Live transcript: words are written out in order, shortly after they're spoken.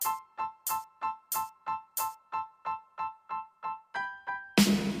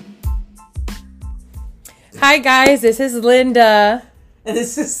Hi guys, this is Linda. And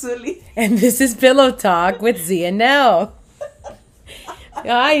this is Sully. And this is Pillow Talk with Z and Nell.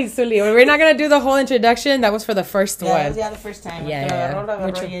 Hi, Sully. We're not going to do the whole introduction. That was for the first one. Yeah, the first time. Yeah.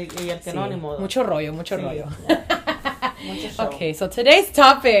 Mucho rollo. Okay, so today's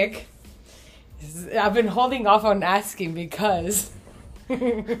topic is, I've been holding off on asking because I've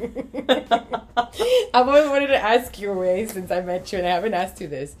always wanted to ask you away since I met you, and I haven't asked you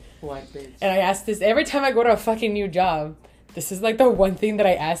this. What, bitch? And I ask this every time I go to a fucking new job. This is like the one thing that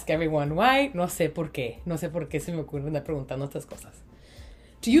I ask everyone. Why? No sé por qué. No sé por qué se me ocurre andar preguntando estas cosas.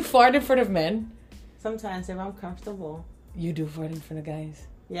 Do you fart in front of men? Sometimes if I'm comfortable. You do fart in front of guys.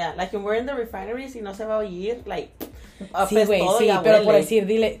 Yeah, like when we're in the refineries y no se va a oír, like... Sí, güey, sí, pero por decir,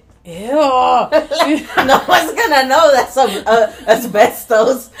 dile... Ew. No one's gonna know that's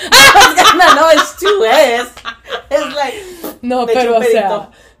asbestos. No one's gonna know it's 2S. It's like... No,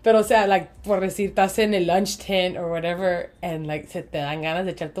 pero o sea, like, por decir, estás en el lunch tent or whatever, and like, se te dan ganas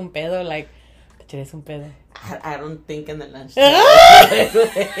de echarte un pedo, like, te echarías un pedo. I don't think in the lunch tent.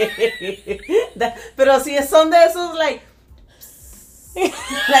 Pero si son de esos, like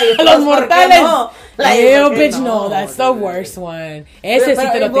los mortales. No? Like, ew, bitch, no, that's the worst one. Ese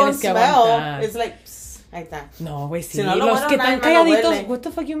sí te lo tienes que aguantar. It's like, ahí está. No, güey, sí. Si no los que están nadie calladitos, what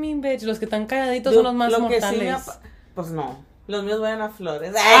the fuck you mean, bitch? Los que están calladitos son los más mortales. Sí pues no, los míos huelen a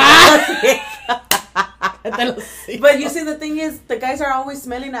flores. But you see, the thing is, the guys are always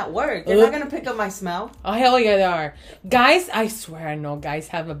smelling at work. They're not going to pick up my smell. Oh, hell yeah, they are. Guys, I swear I know guys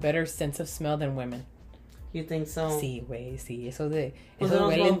have a better sense of smell than women. You think so? Sí, güey, sí. Eso de... Pues they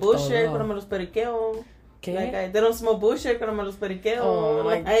don't smell bullshit, pero me los periqueo. ¿Qué? Like, they don't smell bullshit, pero me los periqueo. Oh,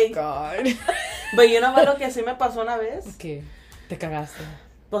 my God. But you know what, lo que así me pasó una vez? ¿Qué? Te cagaste.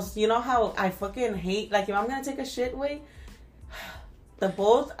 Pues, you know how I fucking hate... Like, if I'm going to take a shit, way, the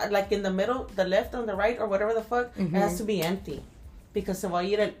both, like in the middle, the left and the right, or whatever the fuck, it has to be empty. Because se va a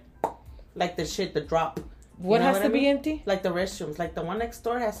ir el... Like the shit, the drop. What has to be empty? Like the restrooms. Like the one next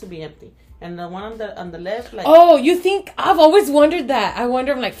door has to be empty. And the one on the left, like... Oh, you think... I've always wondered that. I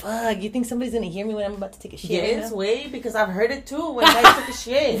wonder, I'm like, fuck, you think somebody's going to hear me when I'm about to take a shit? Yes, way, because I've heard it too when guys took a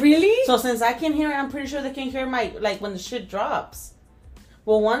shit. Really? So since I can hear it, I'm pretty sure they can hear my... Like, when the shit drops.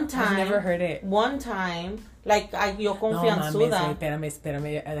 Well, one time... I've never heard it. One time, like, yo confianzuda... No mames,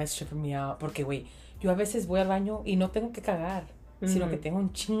 espérame, that's tripping me out. Porque, güey, yo a veces voy al baño y no tengo que cagar, sino que tengo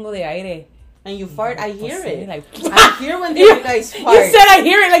un chingo de aire. And you fart, I hear it. Like, I hear when the other guys fart. You said I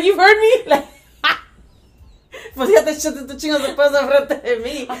hear it, like, you've heard me? Like, pues ya te echaste tu chingo de pedo frente de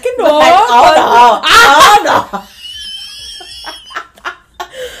mí. ¿A que no? Like, oh no.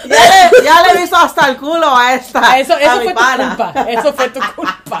 Ya le he visto hasta el culo a esta. Eso fue mi pana. tu culpa. Eso fue tu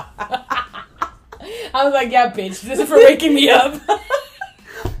culpa. I was like, yeah, bitch, this is for waking me up.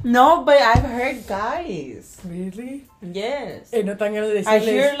 No, but I've heard guys. Really? Yes. No tan ganas de decirles, I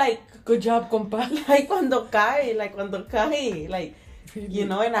hear like, good job, compa. Like cuando cae, like, you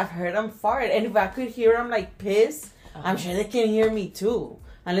know, and I've heard them fart. And if I could hear them like piss, I'm sure they can hear me too.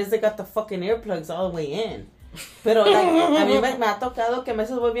 Unless they got the fucking earplugs all the way in. Pero like, a mí me ha tocado que a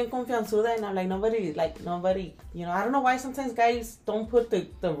veces voy bien confianzuda and I'm like, nobody, you know, I don't know why sometimes guys don't put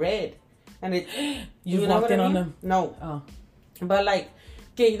the red. And it, you walked in on them? No. Oh. But like,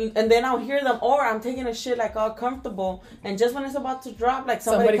 and then I'll hear them, or I'm taking a shit like all comfortable, and just when it's about to drop, like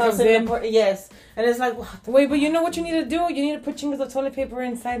somebody comes in. Yes, and it's like, what? Wait, but you know what you need to do? You need to put chingos of toilet paper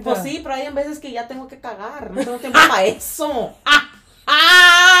inside the... Pues sí, pero hay veces que ya tengo que cagar. No tengo tiempo para eso.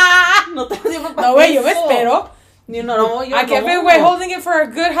 No tengo tiempo para eso. No, wait, yo me espero. You know, no, yo I can be holding it for a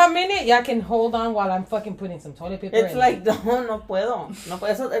good hot minute. Yeah, I can hold on while I'm fucking putting some toilet paper It's in. like, no puedo. No puedo.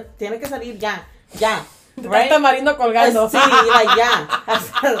 Eso tiene que salir ya. Right? Está tamarindo colgando. Sí, like, ya.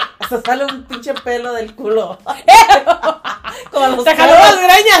 Hasta sale un pinche pelo del culo. ¡Te jaló las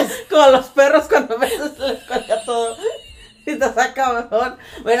greñas! Como los perros cuando a veces les cuelga todo. Y te saca mejor.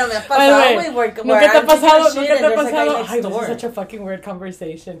 Bueno, me ha pasado, güey. Nunca te ha pasado. Ay, this is such a fucking weird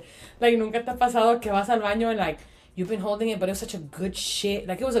conversation. Like, nunca te ha pasado que vas al baño and like, you've been holding it, but it was such a good shit.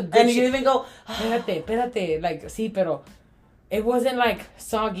 Like, it was a good shit. And you even go, espérate. Like, sí, pero... It wasn't like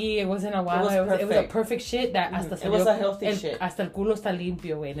soggy, it wasn't a wild, it was a perfect shit that hasta it was a healthy shit. Hasta el culo está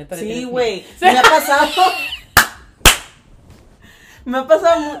limpio, güey. Sí, güey. Me ha pasado. Me ha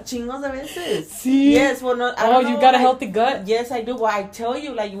pasado chingos de veces. Sí. Yes, well, no, oh, you got a healthy gut? Yes, I do. Well, I tell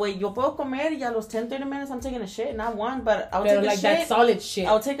you, like, wait, yo puedo comer y a los 10, 30 minutes I'm taking a shit. Not one, but I'll take a like shit. That solid shit.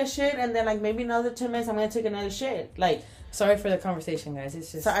 I'll take a shit and then like maybe another 10 minutes I'm going to take another shit. Like. Sorry for the conversation, guys.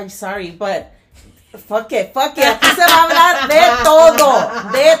 It's just... Sorry, but... Fuck it. Aquí se va a hablar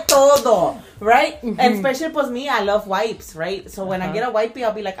de todo, right? And especially, pues, me, I love wipes, right? So when I get a wipey,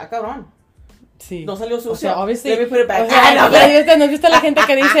 I'll be like, ah, cabrón. Sí. No salió sucio. O sea, obviously. Let me put it back. O sea, no has visto la gente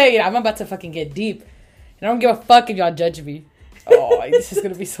que dice, I'm about to fucking get deep. And I don't give a fuck if y'all judge me. Oh, this is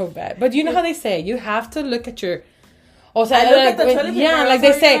going to be so bad. But you know how they say, you have to look at your... O sea, like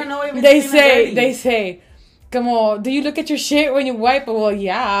they say, como, do you look at your shit when you wipe? Well,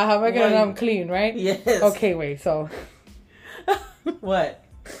 yeah, how am I gonna know I'm clean, right? Yes. Okay, wait, so. What?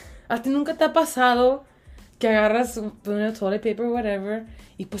 ¿A ti nunca te ha pasado que agarras un toilet paper or whatever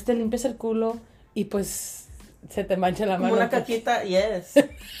y pues te limpias el culo y pues se te mancha la mano? Como una caquita, yes.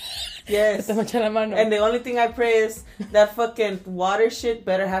 Yes. Se te mancha la mano. And the only thing I pray is that fucking water shit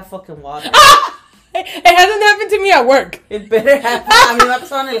better have fucking water. It hasn't happened to me at work. It better have. A mí me ha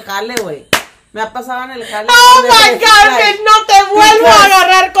pasado en el jale, güey. Me ha pasado en el jale. Oh my God, like, no te vuelvo a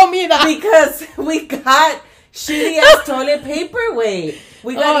agarrar comida. Because we got shitty ass toilet paper, güey.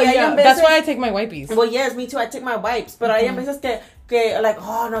 We got, yeah. Veces, that's why I take my wipes. Well, yes, me too. I take my wipes. Pero hay veces que, like,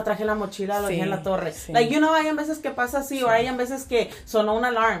 oh, no traje la mochila, lo dejé en la torre. Sí. Like, you know, hay veces que pasa así, o hay veces que sonó un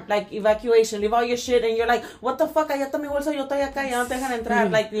alarm, like, evacuation, leave all your shit, and you're like, what the fuck, allá está mi bolso, yo estoy acá, ya no te dejan entrar.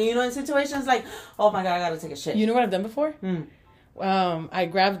 Like, you know, in situations like, oh my God, I gotta take a shit. You know what I've done before? I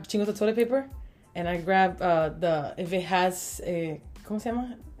grab chingos of toilet paper, and I grab if it has ¿cómo se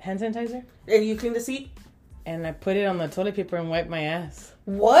llama? Hand sanitizer. And you clean the seat? And I put it on the toilet paper and wipe my ass.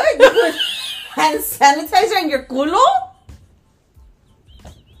 What? You put hand sanitizer in your culo?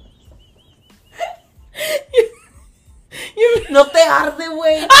 You no te arde,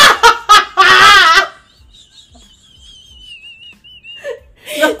 güey.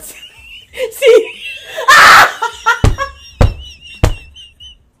 No. Sí.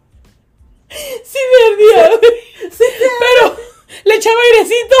 Sí me ardía. Sí, pero le echaba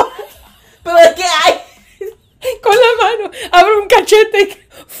airecito. ¿Pero de qué hay? Con la mano. Abro un cachete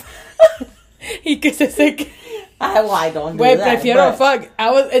y que se seque. I don't do Wait, that. prefiero fuck.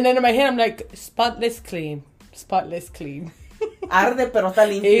 And then in my head I'm like, spotless clean. Spotless clean. Arde, pero está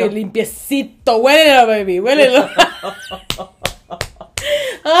limpio. Limpiecito. Huélelo, baby. Huélelo.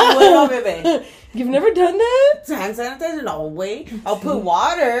 Bueno, bebé. You've never done that? Hand sanitizer? No, way. I'll put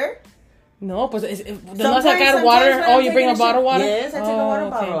water. No, pues no sacar water. Oh, you bring a bottle of water? Yes, I take a water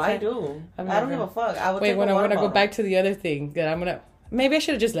bottle. Okay. I do. I don't give a fuck. I would Wait, take when a I water want to go bottle. back to the other thing that I'm gonna. Maybe I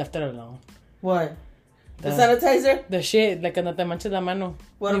should have just left it alone. What? The sanitizer? The shit, like cuando te manchas la mano.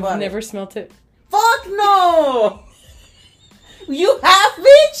 What You've about never it? smelt it? Fuck no! You have,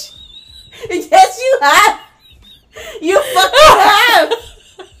 bitch? Yes, you have. You fucking have.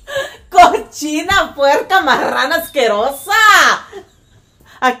 Cochina, puerca, marrana asquerosa.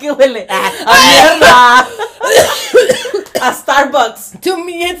 ¿A qué huele? A mierda. A Starbucks. To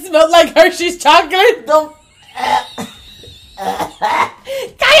me, it smelled like Hershey's chocolate. Don't.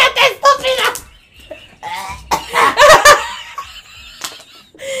 ¡Cállate, estúpida!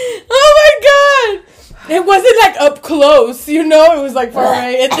 Oh my God! It wasn't like up close, you know? It was like far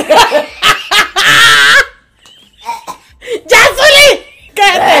away. ¡Ya, Zuli!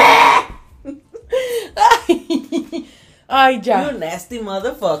 ¡Cállate! Ay, ya. You nasty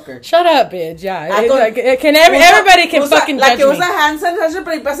motherfucker. Shut up, bitch. Yeah. Everybody can fucking la judge que me. usa hand sanitizer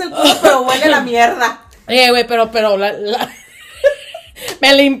para limpiarse el culo, pero huele la mierda. Güey, pero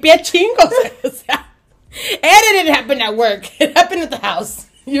me limpié chingos. O sea, and it didn't happen at work. It happened at the house.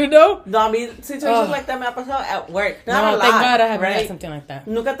 You know? No, a mí situations like that me ha pasado at work. Not a lot, thank God I haven't right? had something like that.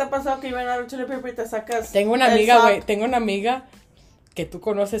 ¿Nunca te ha pasado que iban a dar toilet paper y te sacas? Tengo una amiga que tú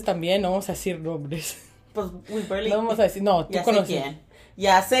conoces también. No vamos a decir nombres. Pues, we barely... No vamos a decir, no, tú conoces. Sé quién.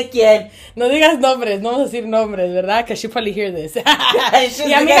 Ya sé quién. No digas nombres, no vamos a decir nombres, ¿verdad? Que she probably hear this. Y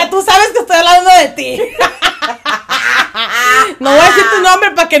y amiga, tú sabes que estoy hablando de ti. No voy a decir tu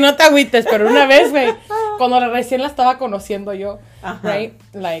nombre para que no te agüites, pero una vez, güey, cuando recién la estaba conociendo yo, right?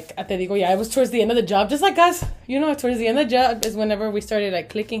 Like, te digo, yeah, it was towards the end of the job, just like us. You know, towards the end of the job is whenever we started, like,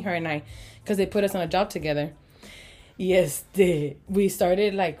 clicking her and I, because they put us on a job together. Y we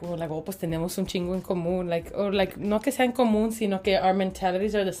started like, we're like, oh, pues tenemos un chingo en común, like, or like, no que sea en común, sino que our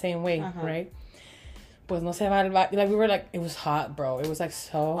mentalities are the same way, right? Pues no se va al like, we were like, it was hot, bro. It was like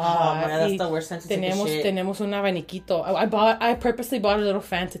so hot. Man, that's the worst sense to take a shit. Tenemos un abaniquito. I purposely bought a little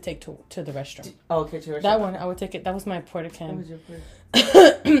fan to take to the restroom. Oh, okay, to your restroom. That one, I would take it. That was my porta can. That was your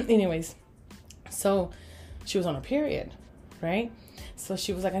porta. Anyways, so she was on her period, right? So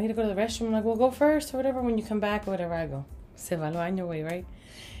she was like, I need to go to the restroom. I'm like, well, go first or whatever. When you come back or whatever, I go. Se va al baño, güey, right?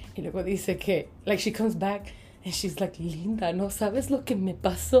 Y luego dice que, like, she comes back and she's like, Linda, no sabes lo que me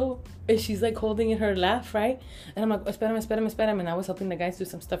pasó. And she's like holding in her laugh, right? And I'm like, espérame. And I was helping the guys do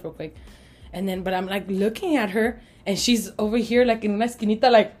some stuff real quick. And then, but I'm like looking at her and she's over here, like in una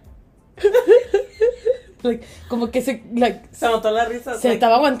esquinita, like, Like, como que se notó la risa. Se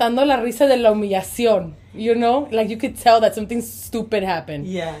estaba aguantando la risa de la humillación. You know? Like, you could tell that something stupid happened.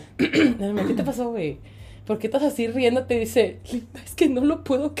 Yeah. ¿Qué te pasó, güey? ¿Por qué estás así riéndote? Dice, es que no lo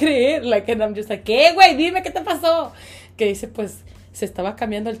puedo creer. Like, and I'm just like, ¿qué, güey? Dime, ¿qué te pasó? Que dice, pues, se estaba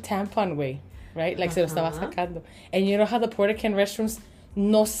cambiando el tampon, güey. Right? Like, se lo estaba sacando. And you know how the Porta-Can restrooms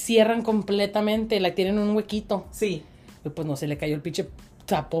no cierran completamente. Like, tienen un huequito. Sí. Y pues no se le cayó el pinche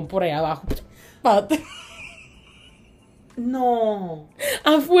tapón por allá abajo. No.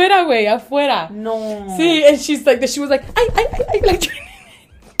 Afuera, güey, afuera. No. Sí, and she was like, ay, like,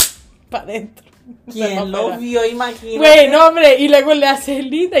 para adentro. ¿Quién lo vio? Imagínate. Güey, no, hombre. Y luego le hace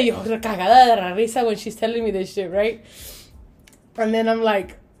linda. Y yo, cagada de la risa when she's telling me this shit, right? And then I'm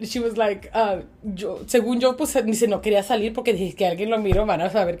like, she was like, según yo, pues, dice, no quería salir porque dije que alguien lo miró, van a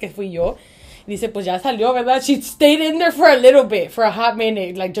saber que fui yo. Dice, pues ya salió, ¿verdad? She stayed in there for a little bit, for a hot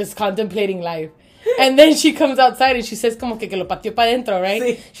minute, like just contemplating life. And then she comes outside and she says como que lo pateó para adentro, right?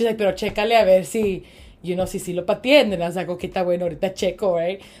 Sí. She's like, pero chécale a ver si, you know, si lo pateé. And then I was like, okay, está bueno, ahorita checo,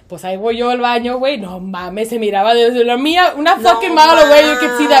 right? Pues ahí voy yo al baño, güey. No mames, se miraba desde la mía, una fucking mile away. You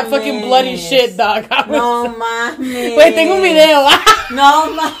can see that fucking bloody shit, dog. No mames. Güey, tengo un video. No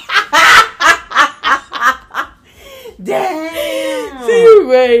mames. Damn. Sí,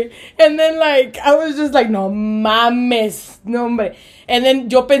 güey. And then, like, I was just like, no mames, no, hombre. And then,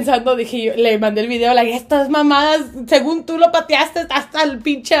 yo pensando, dije, le mandé el video, like, estas mamadas, según tú lo pateaste hasta el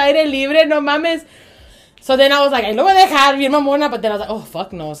pinche aire libre, no mames. So then I was like, ahí lo voy a dejar, bien mamona, but then I was like, oh,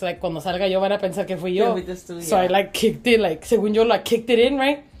 fuck no. So, like, cuando salga yo van a pensar que fui yo. So I, like, kicked it, like, según yo, like, kicked it in,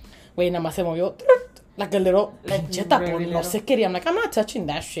 right? Güey, nada más se movió. Like a little, pinche tapón, no sé qué. I'm like, I'm not touching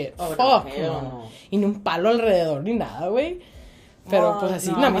that shit. Oh, fuck, no. Y ni un palo alrededor, ni nada, güey. Pero, pues,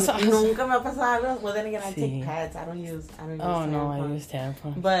 así, nada más. Nunca me ha pasado algo. Well, then again, I Sí. take pads. I don't use Oh, tampons. no, I use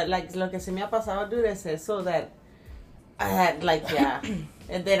tampons. But, like, lo que se me ha pasado, dude, es eso that I had, like, yeah.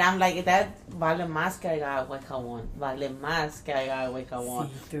 And then I'm like, that vale más que haga hueca one. Vale más que haga hueca one.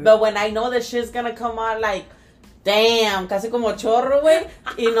 Sí, But when I know the shit's gonna come out, like, damn, casi como chorro, güey.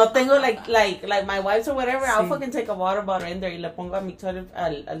 Y no tengo, like my wipes or whatever, I'll fucking take a water bottle in there y le pongo a mi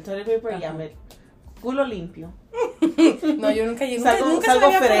al toilet paper y ya me culo limpio. No, yo nunca llegué. Salgo Se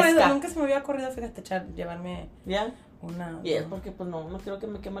me fresca. nunca se me había ocurrido, fíjate, llevarme ¿Ya? una. Y es porque, pues, no quiero que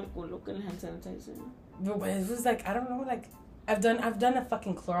me queme el culo con el hand sanitizer. But it was like, I don't know, like, I've done a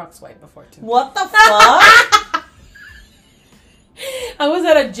fucking Clorox wipe before, too. What the fuck? I was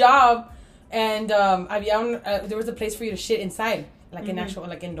at a job, and there was a place for you to shit inside, like an actual,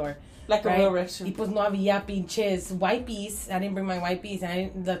 like, indoor. Like right? a real restroom. Y pues no había pinches wipes. I didn't bring my wipes.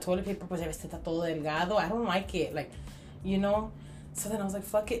 And the toilet paper, pues, está todo delgado. I don't like it. Like, you know? So then I was like,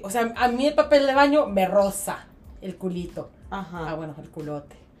 fuck it. O sea, a mí el papel de baño me roza el culito. Ajá. Ah, bueno, el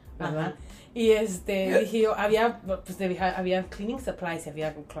culote. ¿Verdad? Ajá. Y dije yo, había cleaning supplies,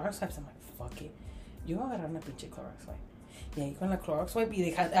 había Clorox wipes. I'm like, fuck it. Yo voy a agarrar una pinche Clorox wipe. Y ahí con la Clorox wipe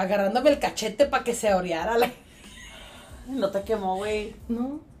y agarrándome el cachete para que se oreara. Like, No te quemó, güey.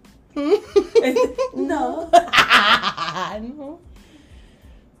 no. No. No.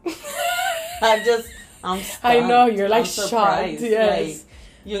 I'm stunned. I know, you're like I'm surprised. shocked. Yes. Like,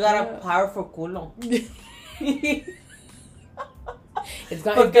 you got a powerful culo. It's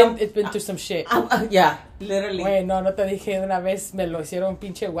been through some shit. Yeah, literally. Güey, no te dije una vez me lo hicieron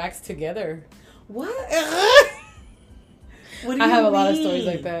pinche wax together. What? What do you I have a mean? lot of stories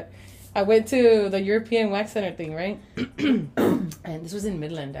like that. I went to the European Wax Center thing, right? And this was in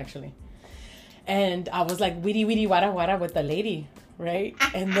Midland, actually. And I was like, witty, witty, wara, wara with the lady, right?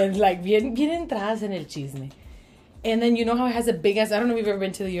 And then, like, bien entradas en el chisme. And then, you know how it has a big ass, I don't know if you've ever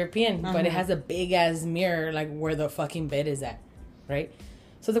been to the European, but it has a big ass mirror, like, where the fucking bed is at, right?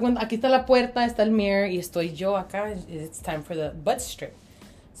 So, aquí está la puerta, está el mirror, y estoy yo acá. It's time for the butt strip.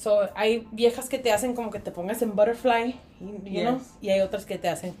 So, hay viejas que te hacen como que te pongas en butterfly, you know? Y hay otras que te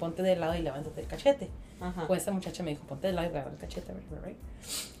hacen ponte de lado y levántate el cachete. Ajá. Pues esta muchacha me dijo, ponte de lado y levántate el cachete, right?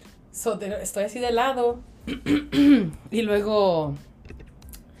 So, estoy así de lado. Y luego,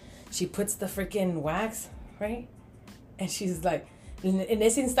 she puts the freaking wax, right? And she's like, en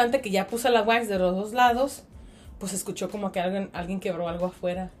ese instante que ya puso la wax de los dos lados, pues escuchó como que alguien quebró algo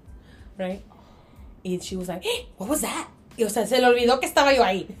afuera, right? Y she was like, hey, what was that? Y, o sea, se le olvidó que estaba yo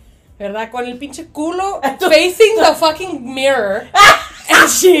ahí, ¿verdad? Con el pinche culo facing the fucking mirror.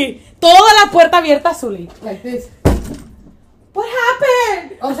 And toda la puerta abierta, Zully. Like this. What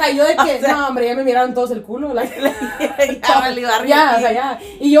happened? O sea, yo de que, no, hombre, ya me miraron todos el culo. Like, Ya valió arriba. ya, o sea, ya.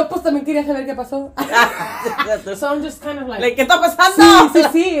 Y yo, pues, también quería saber qué pasó. So I'm just kind of like ¿Qué está pasando?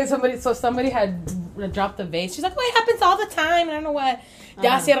 Sí. Somebody had dropped the vase. She's like, oh, it happens all the time. And I don't know what.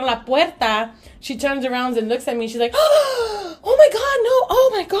 Ya cierra la puerta. She turns around and looks at me. She's like, oh my God, no. Oh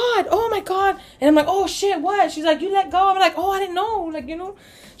my God. Oh my God. And I'm like, oh shit, what? She's like, you let go. I'm like, oh, I didn't know. Like, you know.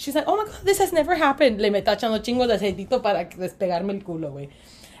 She's like, oh my God, this has never happened. Le me está echando chingos de aceitito para despegarme el culo, güey.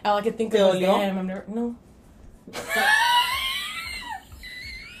 All I could think of was, damn, I'm never, no.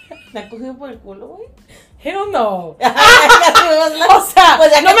 ¿Me ha cogido por el culo, güey? Hell no. O sea,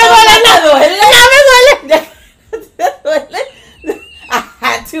 pues ya no me duele nada. No me duele. ¿Te duele? I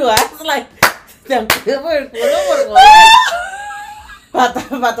had to ask, like, ¿te han cogido por el culo por güey?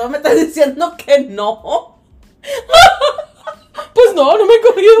 Pato, me estás diciendo que no. Pues no me he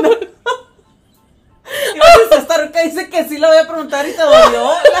cogido. No. Y esta roca dice que sí, lo voy a preguntar y te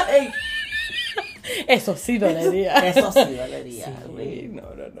dolió. Like. Eso sí dolería. Eso sí dolería, güey. Sí, no.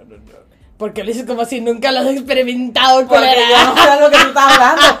 Porque lo dices como si nunca lo has experimentado. Porque yo no sé lo que tú estás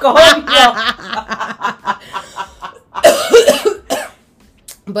hablando, coño.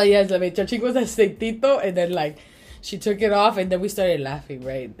 But yes, le echó chingos de aceitito, and then like, she took it off, and then we started laughing,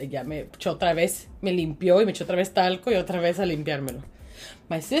 right? Ya me echó otra vez, me limpió, y me echó otra vez talco, y otra vez a limpiármelo.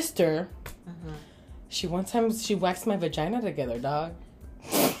 My sister, she one time, she waxed my vagina together, dog.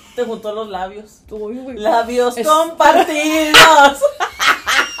 Te juntó los labios. Uy, labios compartidos.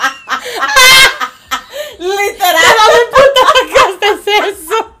 Literal. No me puta que haces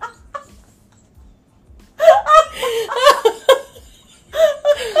eso.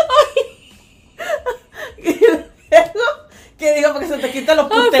 ¿Qué digo? Porque se te quita la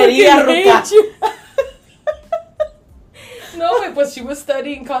putería, Ruca. No, pues she was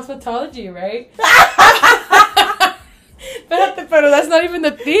studying cosmetology, right? Pero that's not even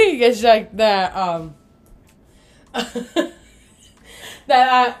the thing. It's like that,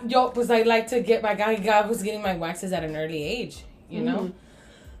 yo, pues I like to get, God was getting my waxes at an early age, you know?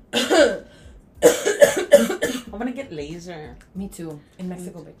 I'm gonna get laser. Me too. In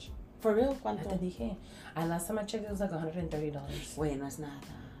Mexico, bitch. For real? ¿Cuánto? Ya te dije. Last time I checked, it was like $130. Güey, no es nada.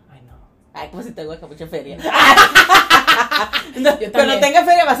 I know. Ay, como si tengo mucha feria. No, cuando tenga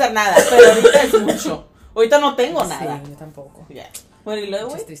feria va a ser nada, pero ahorita es mucho. Ahorita no tengo nada. Sí, yo tampoco. Yeah. Bueno, y luego,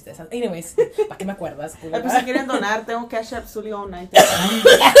 güey. Muchas tristezas. Anyways, ¿para qué me acuerdas? Ay, pues si quieren donar, tengo Cash App Zully all night.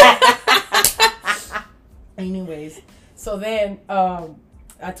 Anyways, so then,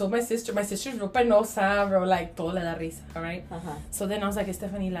 I told my sister's real penosa, bro, like, todo le da risa, alright? So then I was like,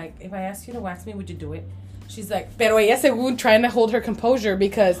 Stephanie, like, if I asked you to wax me, would you do it? She's like, pero ella según trying to hold her composure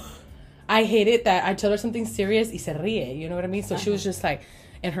because I hate it that I tell her something serious y se ríe, you know what I mean? So she was just like,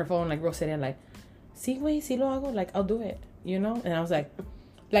 in her phone, like, real seria, like, sí, güey, sí lo hago, like, I'll do it, you know? And I was like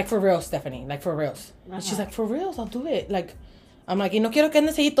for real, Stephanie, like, for reals. And she's like, for reals, I'll do it. Like, I'm like, y no quiero que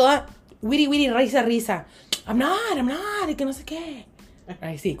andes ahí toda witty, risa. I'm not, y que no sé qué.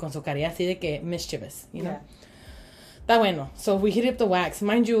 Right, sí, con su carilla así de que mischievous, you know? Está bueno. So we hit up the wax.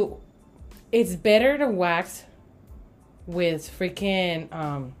 Mind you, it's better to wax with freaking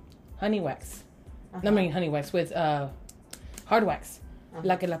honey wax. No, I mean honey wax, with hard wax.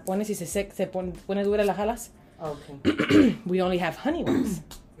 La que la pones y se pone dura, la jalas. Okay. We only have honey wax,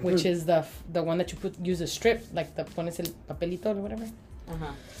 which is the one that you use a strip, like the pones el papelito or whatever.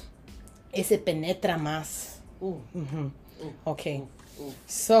 Ese penetra más. Okay.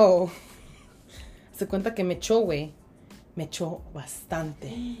 So, se cuenta que me echó bastante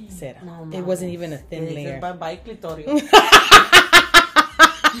cera. No, it wasn't even a thin layer. Bye, clitorio.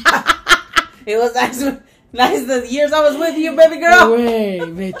 It was nice the years I was with you, baby girl.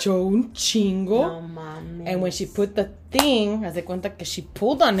 Güey, me echó un chingo. No mames. And when she put the thing, haz de cuenta que she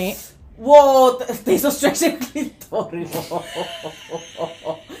pulled on it. Whoa, te hizo stretch el clitorio.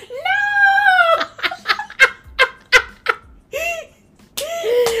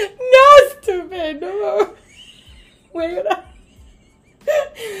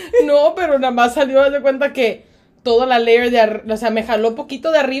 No, pero nada más salió de cuenta que toda la layer de o sea, me jaló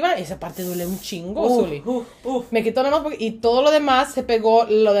poquito de arriba, esa parte duele un chingo, Zully. Me quitó nada más y todo lo demás se pegó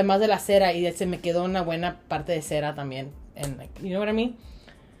lo demás de la cera y se me quedó una buena parte de cera también. And like, you know what I mean?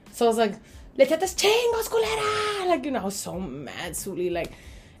 So I was like, le echaste chingos, culera. Like, you know, I was so mad, Zully, like,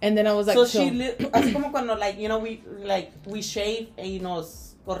 and then I was like, so así como cuando, like, you know, we shave y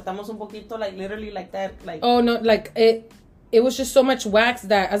nos cortamos un poquito, like, literally like that, like. Oh no, like it was just so much wax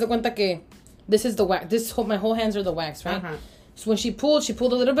that haz de cuenta que this is the wax. My whole hands are the wax, right? So when she pulled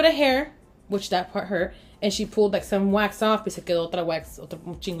a little bit of hair, which that part hurt, and she pulled like some wax off, y se quedó otra wax, otro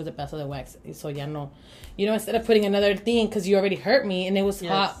chingos de pedazo de wax. So ya no, you know, instead of putting another thing, because you already hurt me, and it was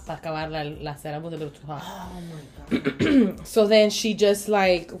hot, para acabar la cera was a little too hot. Oh my God. So then she just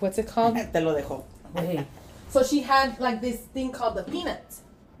like, what's it called? Te lo dejó. So she had like this thing called the peanuts,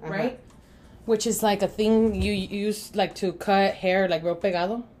 right? which is like a thing you use like to cut hair like real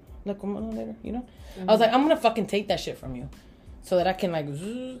pegado, like como later, you know. I was like, I'm gonna fucking take that shit from you, so that I can like,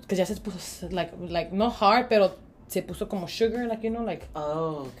 because ya se puso like not hard, pero se puso como sugar, like, you know, like.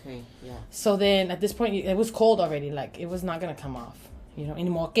 Oh, okay, yeah. So then at this point it was cold already, like it was not gonna come off, you know. Y ni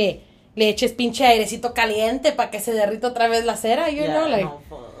modo que le eches pinche airecito caliente para que se derrita otra vez la cera, you know, like. No,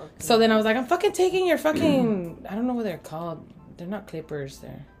 fuck. So then I was like, I'm fucking taking your fucking, I don't know what they're called. They're not clippers,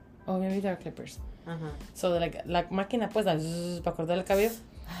 they're. Oh, maybe they're clippers. So like máquina pues para cortar el cabello.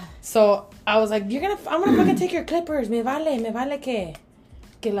 So I was like, I'm gonna fucking take your clippers. Me vale que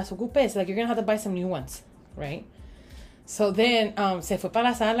las ocupes. Like, you're gonna have to buy some new ones, right? So then se fue para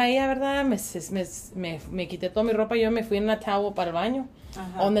la sala ella, ¿verdad? Me quité toda mi ropa. Yo me fui en una towel para el baño.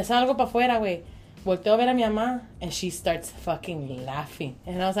 Donde salgo para afuera, güey. Volteo a ver a mi mamá, and she starts fucking laughing.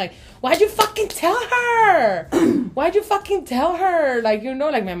 And I was like, why'd you fucking tell her? Why'd you fucking tell her? Like, you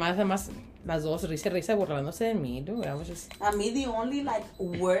know, like, mi mamá además, las dos risa burlándose de mí, dude. I was just... A mí, the only, like,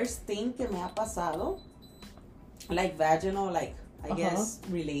 worst thing que me ha pasado, like, vaginal, like, I guess,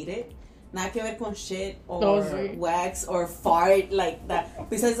 related, nada que ver con shit or wax or fart like that.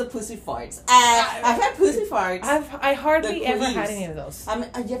 Besides the pussy farts. I've had pussy farts. I hardly ever had any of those.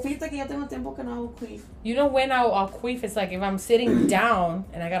 Ya fíjate que ya tengo tiempo que no hago queef. You know when I'll queef? It's like if I'm sitting down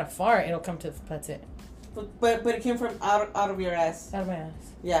and I got a fart, it'll come to, that's it. But it came from out of your ass. Out of my ass.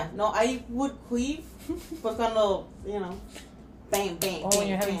 Yeah. No, I would queef, pues cuando, you know, bang, bang. Oh, when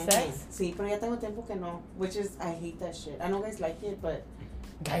you're having sex? Bang. Sí, pero ya tengo tiempo que no. Which is, I hate that shit. I know guys like it, but...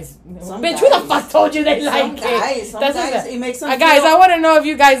 Guys, bitch, who the fuck told you they like it? Some guys, it makes them guys, I want to know if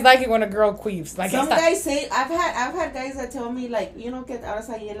you guys like it when a girl queefs. Like, some guys say, I've had guys that tell me, like, you know, que ahora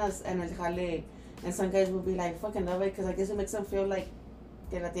ahí en el jale, and some guys will be like, fucking love it, because I guess it makes them feel like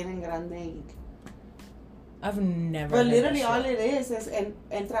que la tienen grande. I've never. But literally all it is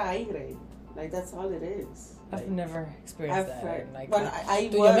entra aire. Like, that's all it is. I've never experienced that. Heard, like, well,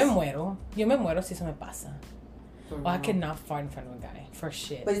 yo me muero si eso me pasa. Oh, I cannot fart in front of a guy for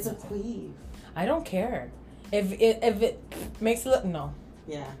shit. But it's a queef. I don't care. If it makes it look, no.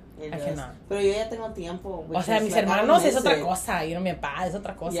 Yeah, I cannot. Pero yo ya tengo tiempo. O sea, mis hermanos es otra cosa. You know, mi papá es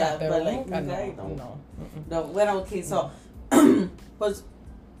otra cosa. Yeah, pero but like, no. Well, okay, so, pues,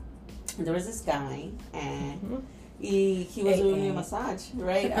 there was this guy, and he was doing me a massage,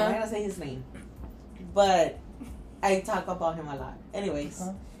 right? I'm not gonna say his name, but I talk about him a lot. Anyways.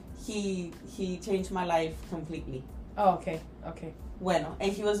 He changed my life completely. Oh, okay. Bueno,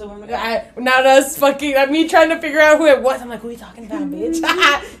 and he was doing me. Not us fucking. Me trying to figure out who it was. I'm like, who are you talking about, bitch?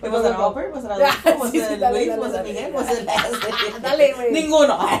 Was it Albert? Was it Adolfo? Was it Luis? Was it Miguel? Was it Leslie?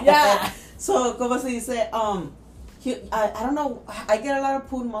 Ninguno. Yeah. So, como se dice, I don't know. I get a lot of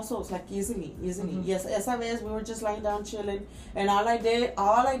pulled muscles, like easily. Yes, esa vez we were just lying down chilling, and all I did,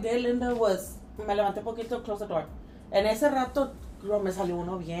 Linda, was me levanté poquito, close the door, and ese rato. Girl, me salió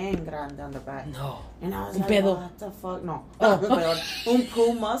uno bien grande on the back. No. And I was un like, pedo. what the fuck? No. Un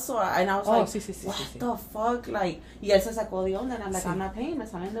pull muscle. And I was like, sí. what the fuck? Like, y él se sacó de onda. And I'm like, I'm not paying. Me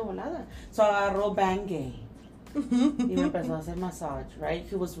salen de volada. So agarró Bengay. Y me empezó a hacer massage, right?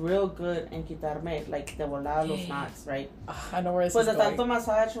 He was real good en quitarme, like, de volada los knots, right? I know where this pues is de going. tanto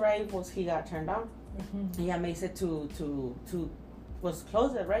massage, right? Pues he got turned on. Y ya me hice to pues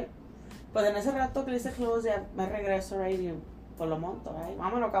close it, right? Pues en ese rato que le hice close, ya me regreso, right? Y pues lo monto, right?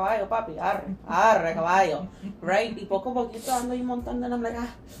 Vámonos, caballo, papi. Arre, caballo. Right? Y poco a poquito ando ahí montando, and I'm like,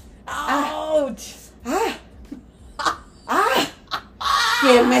 ouch.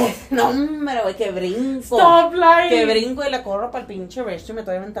 No, hombre, que brinco. Stop lying. Que brinco y le corro para el pinche resto y me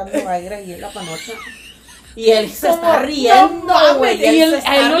estoy aventando aire y en la panocha. Y él se está riendo, güey. No, ¿y él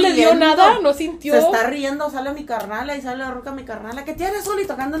no le dio nada? ¿No sintió? Se está riendo, sale mi carnala y sale la roca mi carnala. ¿Qué tienes, Uli?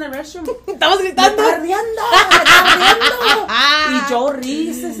 Tocando en el restroom. Estamos gritando. Me está riendo. Y yo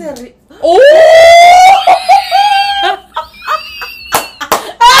se ríe. ¡Oh!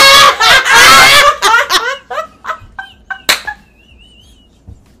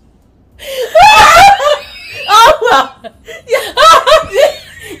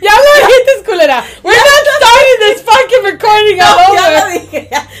 Ya lo dijiste, culera. We're not starting this fucking recording all over. Ya lo dije.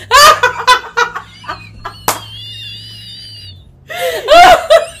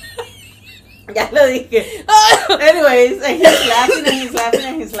 Ya lo dije. Anyways,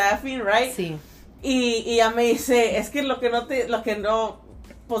 and he's laughing, right? Sí. Y ya me dice, es que lo que no,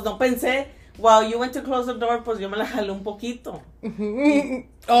 pues no pensé. While you went to close the door, pues yo me la jalé un poquito.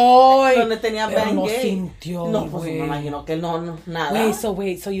 Oh, donde tenía Bengay. No sintió, no, pues me imagino que no, nada.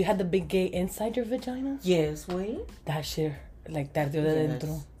 Wait, so you had the big gay inside your vagina? Yes, güey. That shit, like, tardió de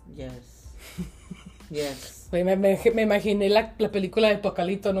dentro. Yes. Güey, me imaginé la película de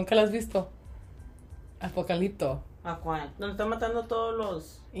Apocalipto, ¿nunca la has visto? Apocalipto. ¿A cuál? Donde están matando todos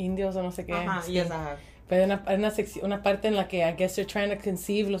los... Indios o no sé qué. Ajá, Sí. yes, I have. Pero hay una parte en la que I guess they're trying to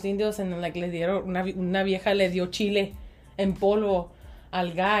conceive los indios and like le dieron una vieja le dio chile en polvo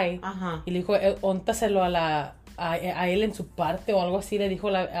al guy. Ajá. Y le dijo, óntaselo a él en su parte o algo así, le dijo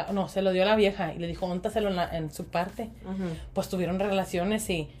no, se lo dio a la vieja y le dijo, óntaselo en su parte. Pues tuvieron relaciones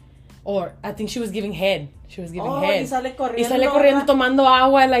or I think she was giving head. She was giving head. Y sale corriendo. Y sale corriendo tomando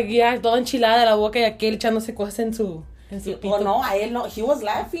agua, like, ya, toda enchilada de la boca y aquel echándose cosas en su pito. No, a él no. He was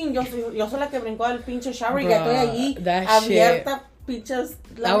laughing. Yo soy la que brincó al pinche shower y ya estoy allí abierta, pinches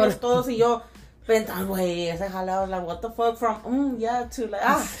labios todos y yo pensando, güey, ese jalado, like, what the fuck from, yeah, to like,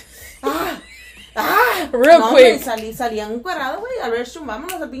 real no, quick. Salían encuerados, güey, a ver,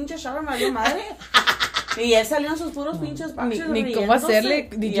 vámonos al pinche shower, madre madre. Y él salió en sus puros pinches boxers Ni cómo hacerle,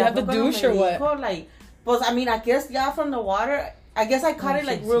 did you have to douche or what? Like, pues, I mean, I guess, yeah, from the water, I guess I caught it,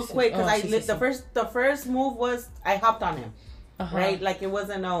 like, real quick, because the first move was, I hopped on him, right? Like, it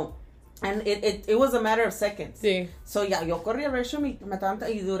wasn't, and it was a matter of seconds. Sí. So, yeah, yo corrí al restroom y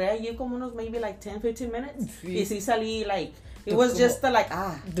duré allí como unos, maybe, like, 10, 15 minutes. Sí. Y sí salí, like, it was just the, like,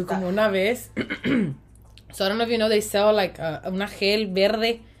 Tú como una vez, so I don't know if you know, they sell, like, una gel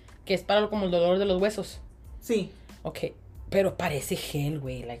verde que es para como el dolor de los huesos. Sí. Okay. Pero parece gel,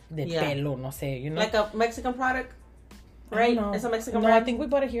 güey, like, de pelo, no sé, you know? Like a Mexican product, right? It's a Mexican brand. product. I think we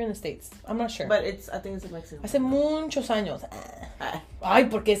bought it here in the States. I'm not sure. But I think it's a Mexican. Hace muchos años. Ay,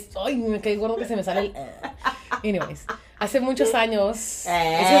 porque me caí gordo que se me sale el... Anyways, hace muchos años.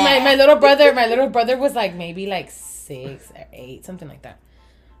 My little brother was like maybe like 6 or 8, something like that.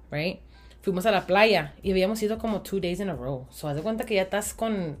 Right? Fuimos a la playa y habíamos ido como 2 days in a row. So, haz de cuenta que ya estás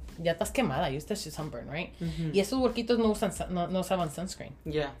quemada. You estás sunburn, right? Y esos huerquitos no usaban sunscreen.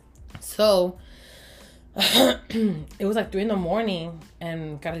 Yeah. So, it was like 3 a.m.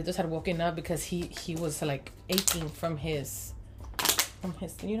 and Carlitos had woken up because he was like aching from his,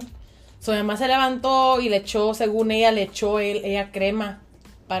 you know. So, mi mamá se levantó y le echó, según ella, ella crema,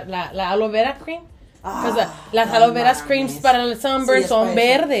 para la aloe vera cream. Las aloe vera creams para el sunburn son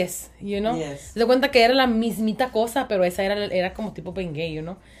verdes, you know. Se da cuenta que era la mismita cosa, pero esa era como tipo Bengay, you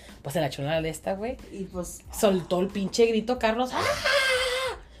know. Pues se la echó una de esta, güey. Y pues soltó el pinche grito, Carlos.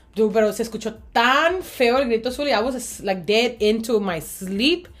 Dude, pero se escuchó tan feo el grito azul y I was like dead into my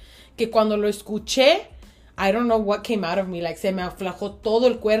sleep que cuando lo escuché, I don't know what came out of me. Like, se me aflajó todo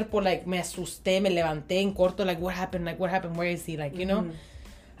el cuerpo. Like, me asusté, me levanté en corto. Like, what happened? Where is he? Like, you know.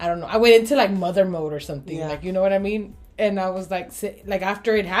 I don't know. I went into like mother mode or something. Yeah. Like, you know what I mean? And I was like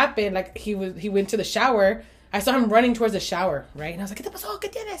after it happened, like he went to the shower. I saw him running towards the shower, right? And I was like, ¿qué te pasó? ¿Qué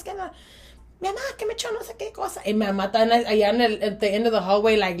tienes? ¿Qué no? Mi mamá, que me echó no sé qué cosa. Y mi mamá está allá at the end of the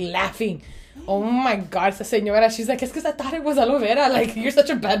hallway, like laughing. Oh my God, esa señora. She's like, es que I thought it was aloe vera. Like, you're such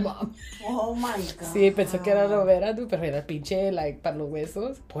a bad mom. Oh my God. Sí, pensó que era aloe vera, tú, pero era pinche, like, para los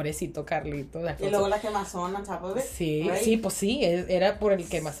huesos. Pobrecito Carlito. Y luego la quemazón on top of it. Sí, right? Sí, pues sí, era por el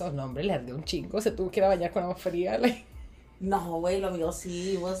quemazón. No, hombre, le ardió un chingo. Se tuvo que ir a bañar con agua fría, like. No, güey, lo mío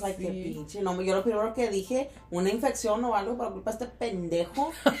sí, was like the pinche. No, yo lo primero que dije, una infección o algo por culpa de este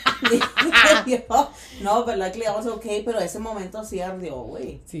pendejo. No, but luckily I was okay, pero ese momento sí ardió,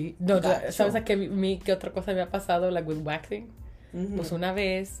 güey. Sí, no, ¿sabes a qué otra cosa me ha pasado, like with waxing? Pues una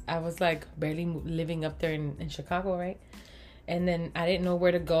vez, I was like barely living up there in Chicago, right? And then I didn't know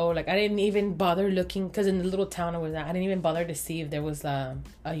where to go. Like, I didn't even bother looking, because in the little town I was at, I didn't even bother to see if there was a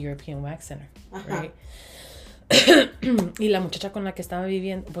European wax center, right? Y la muchacha con la que estaba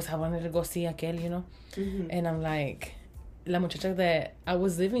viviendo, pues I wanted to go see aquel, you know. And I'm like, la muchacha that I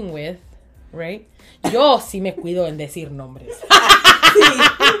was living with, right? Yo sí me cuido en decir nombres.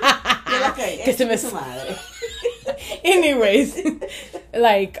 Que se me su madre. Anyways,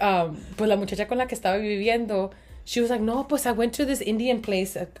 like, pues la muchacha con la que estaba viviendo, she was like, no, pues I went to this Indian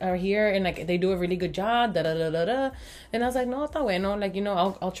place here, and like they do a really good job, da da da da da. And I was like, no, está bueno, like, you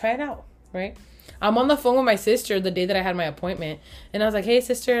know, I'll try it out, right? I'm on the phone with my sister the day that I had my appointment, and I was like, hey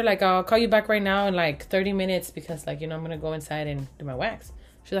sister, like, I'll call you back right now in like 30 minutes because, like, you know, I'm gonna go inside and do my wax.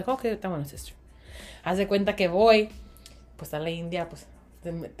 She's like, okay, está bueno, sister. Haz de cuenta que voy, pues a la India, pues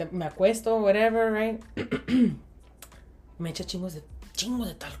me acuesto, whatever, right? Me echa chingos de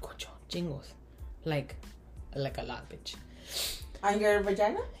talco, chingos, like a lot, bitch. On your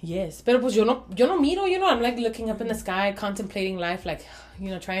vagina? Yes, pero pues yo no miro, you know, I'm like looking up in the sky, contemplating life, like,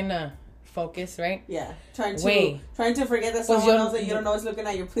 you know, trying to focus, right? Yeah, trying to forget that someone else that you don't know is looking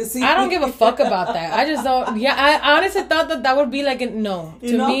at your pussy. I don't give a fuck about that. I just don't. Yeah, I honestly thought that would be like no.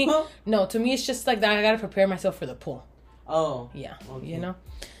 To me, it's just like that. I gotta prepare myself for the pool. Oh. Yeah, okay. You know.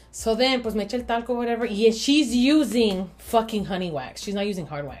 So then, pues me echa el talco, whatever. Yeah, she's using fucking honey wax. She's not using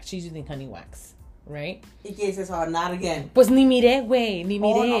hard wax. She's using honey wax, right? ¿Y qué dices? Oh, not again. Pues ni miré, güey, ni Oh,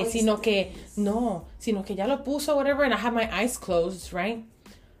 miré, no sino viste. que ya lo puso, whatever, and I had my eyes closed, right?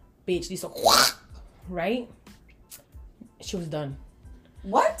 Bitch, hizo, right? She was done.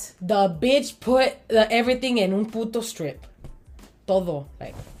 What? The bitch put everything in un puto strip. Todo,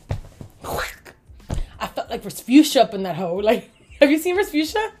 like, I felt like Resfusia up in that hoe. Like, have you seen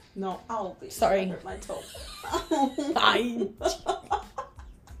Resfusia? No. Oh, bitch. Sorry. I hurt my toe. Ay,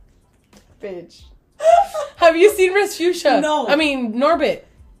 bitch. Have you seen Resfusia? No. I mean, Norbit.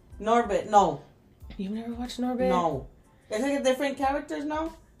 Norbit, no. You've never watched Norbit? No. Is it different characters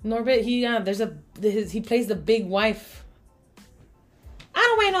now? Norbit, he plays the big wife. I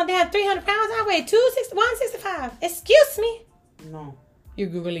don't weigh no damn 300 pounds. I weigh 165. Excuse me. No. You're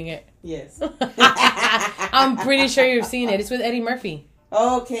Googling it. Yes. I'm pretty sure you've seen it. It's with Eddie Murphy.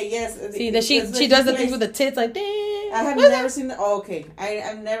 Okay, yes. See, that she does the things with the tits like, damn. I have never seen the... Oh, okay.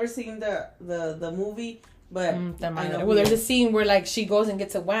 I've never seen the movie, but I know. Well, there's a scene where, like, she goes and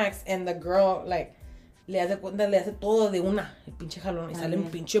gets a wax, and the girl, like, le hace todo de una. El pinche jalón. Y sale un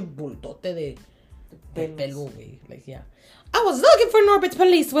pinche bultote de pelo, güey. Like, yeah. I was looking for Norbit's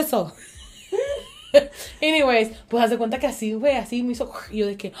police whistle. Anyways, pues haz de cuenta que así, güey, así me hizo... Y yo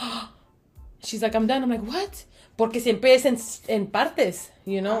de que... She's like, I'm done. I'm like, what? Porque siempre es en partes,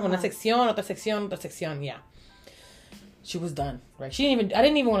 you know? Una sección, otra sección, yeah. She was done, right? I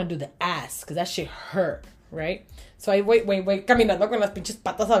didn't even want to do the ass, because that shit hurt, right? So I voy caminando con las pinches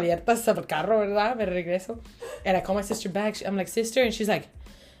patas abiertas al carro, ¿verdad? Me regreso. And I call my sister back. I'm like, sister, and she's like,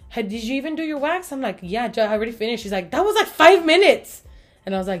 hey, did you even do your wax? I'm like, yeah, I already finished. She's like, that was like 5 minutes.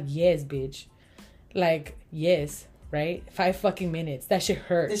 And I was like, yes, bitch. Like, yes, right? 5 fucking minutes. That shit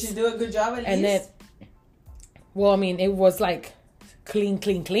hurts. Did she do a good job at and least? Then, well, I mean, it was like clean.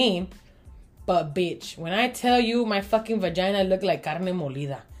 But, bitch, when I tell you my fucking vagina looked like carne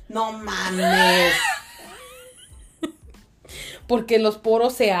molida. No mames. Porque los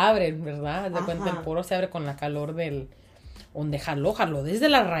poros se abren, ¿verdad? De cuenta, el poro se abre con la calor del... Donde jaló desde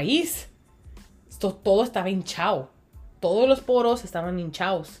la raíz. Todo estaba hinchado. Todos los poros estaban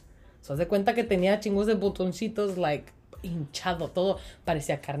hinchados. So, haz de cuenta que tenía chingos de botoncitos, like, hinchado. Todo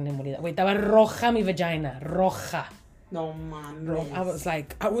parecía carne molida. Güey, estaba roja mi vagina. Roja. No mames.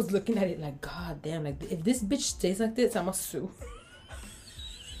 I was looking at it like, God damn, like, if this bitch stays like this, I'm gonna sue.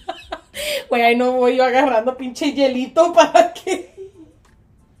 Güey, ahí no voy yo agarrando pinche hielito para que...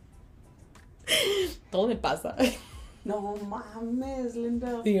 Todo me pasa. No mames,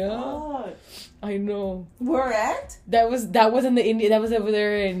 Linda. Yeah. God. I know. Where at? That was in the India. That was over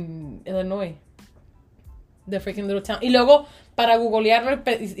there in Illinois. The freaking little town. Y luego, para googlearlo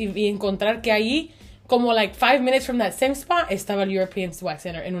y encontrar que ahí, como like 5 minutes from that same spot, estaba el European Wax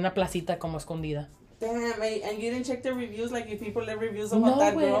Center en una placita como escondida. Damn, and you didn't check the reviews, like if people leave reviews about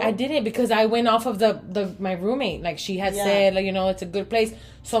that girl? No, I didn't, because I went off of my roommate. Like, she had said, like, you know, it's a good place.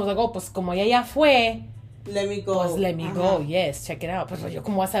 So I was like, oh, pues como ella ya fue, let me go. Pues let me go, yes, check it out. Pues yo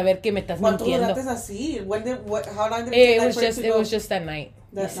como voy a saber que me estás mintiendo. ¿Cuánto duraste así? How long did it take? It was just that night.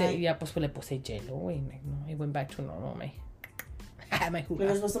 That night. Ya, pues le puse hielo, güey. No, it went back to normal, me. My ¿Le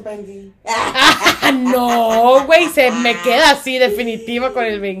has puesto Bengay? No, güey, se me queda así definitivo con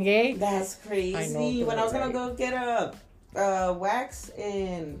el Bengay. That's crazy. I know, when I was gonna go get a wax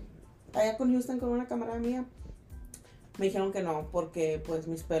allá con Houston con una camarada mía, me dijeron que no, porque pues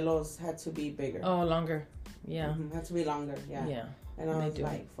mis pelos had to be bigger. Oh, longer. Yeah. Mm-hmm. Had to be longer, yeah. Yeah. And I was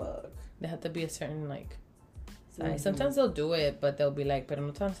like, fuck. They have to be a certain, like, size. Mm-hmm. Sometimes they'll do it, but they'll be like, pero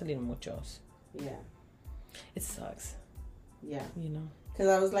no te van a salir muchos. Yeah. It sucks. Yeah. You know? Because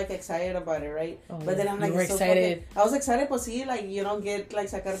I was, like, excited about it, right? Oh, but then I'm like, you were so excited. I was excited, pues sí, like, you know, get, like,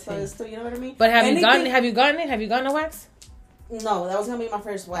 sacar todo esto, you know what I mean? But have you gotten it? Have you gotten a wax? No, that was going to be my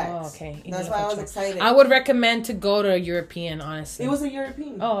first wax. Oh, okay. That's why I was excited. I would recommend to go to a European, honestly. It was a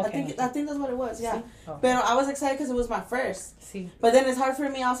European. Oh, okay. I think that's what it was, yeah. Sí? Oh. But I was excited because it was my first. Sí. But then it's hard for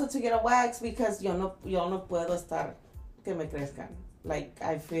me also to get a wax because yo no puedo estar que me crezcan. Like,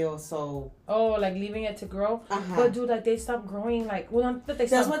 I feel so... Oh, like leaving it to grow? Uh-huh. But dude, like, they stop growing. Like, well, not that they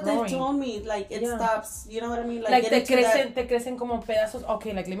stop growing. That's what they told me. Like, it stops, you know what I mean? Like te crecen como pedazos.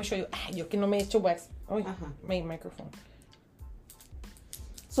 Okay, like, let me show you. Yo que no me he hecho wax. Oh, my microphone.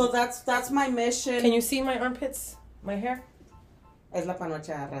 So that's my mission. Can you see my armpits? My hair? Es la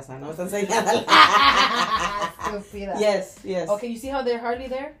panocha raza, no está enseñada. Yes. Okay, you see how they're hardly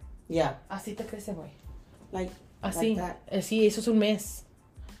there? Yeah. Así te crece, güey. Like así. Like that. Sí, eso es un mes.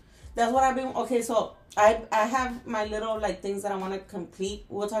 That's what I've been. Okay, so I have my little like things that I want to complete.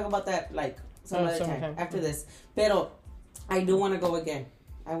 We'll talk about that like some other time after this. Pero I do want to go again.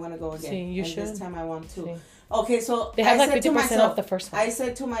 I want to go again. Sí, you and should. This time I want to. Sí. Okay, so they have I like said 50% to myself, off the first one. I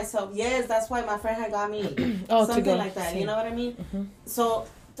said to myself, yes, that's why my friend had got me something like that. You know what I mean? Mm-hmm. So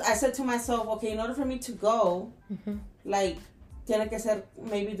I said to myself, okay, in order for me to go, like, tiene que ser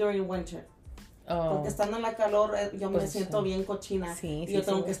maybe during winter. Porque estando en la calor, yo me siento bien cochina. Sí, y yo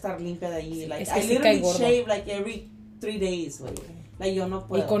tengo que estar limpia de allí. Sí, Like, es que I literally gordo. shave like every 3 days, güey. Like, yo no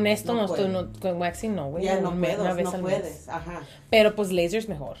puedo. Y con esto no estoy, con waxing no, güey. Ya no puedo, una vez no al puedes. mes. Ajá. Pero pues laser es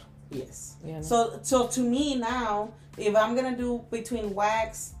mejor. Yes. You know? So to me now, if I'm gonna do between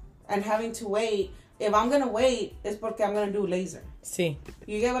wax and having to wait, if I'm gonna wait, it's porque I'm gonna do laser. Sí.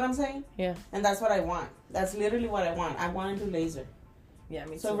 You get what I'm saying? Yeah. And that's what I want. That's literally what I want. I want to do laser. Yeah,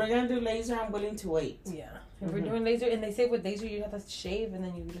 me too. So if we're gonna do laser, I'm willing to wait. Yeah. If we're doing laser, and they say with laser you have to shave and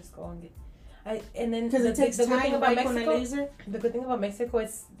then you just go and get. And then Because it takes the time good thing about right, Mexico. laser. The good thing about Mexico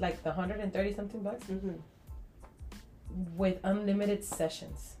is like the $130 something with unlimited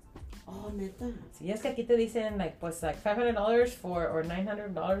sessions. Oh, neta. Si es que aquí te dicen like pues like $500 for or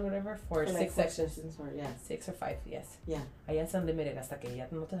 $900 whatever for 6 sessions. Or, yeah. 6 or 5, yes. Yeah. Allá es unlimited hasta que ya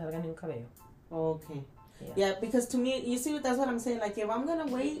no te salga ni un cabello. Okay. Yeah, because to me, you see, that's what I'm saying. Like, if I'm gonna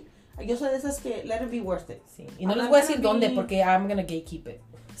wait, yo soy de esas que let it be worth it. Sí. Y no les voy a decir dónde porque I'm gonna gatekeep it.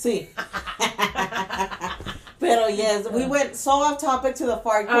 Sí. Pero yes, we went so off topic to the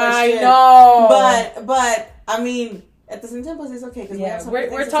fart question. I know. But I mean, at the same time, pues it's okay because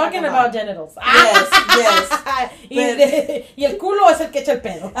we're talking about genitals. Yes, yes. Y el culo es el que echa el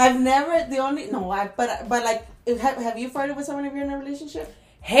pedo. I've never but like, have you farted with someone if you're in a relationship?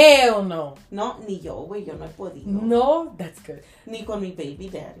 Hell no. No, ni yo, güey, yo no he podido. No, that's good. Ni con mi baby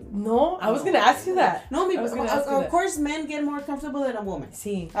daddy. No, I was gonna ask you that. No, of course, men get more comfortable than a woman.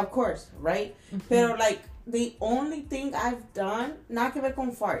 Sí. Of course, right? Pero like, the only thing I've done, not que ver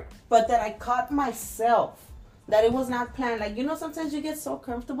con fart, but that I caught myself, that it was not planned. Like, you know, sometimes you get so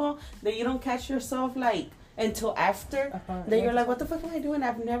comfortable that you don't catch yourself, like, until after. That you're like, what the fuck am I doing?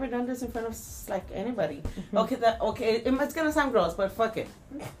 I've never done this in front of, like, anybody. Okay, it's gonna sound gross, but fuck it.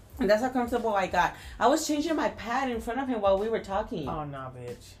 And that's how comfortable I got. I was changing my pad in front of him while we were talking. Oh, no,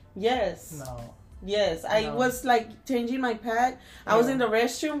 bitch. Yes. No. Yes, I was like changing my pad. I was in the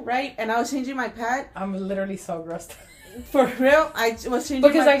restroom, right? And I was changing my pad. I'm literally so grossed. For real? I was changing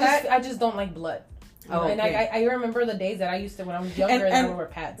because my pad. I just don't like blood. Oh, and okay. I remember the days that I used to when I was younger and I would wear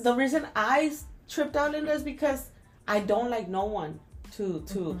pads. The reason I tripped out in this because I don't like no one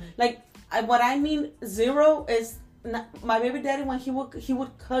to like what I mean zero is not, my baby daddy when he would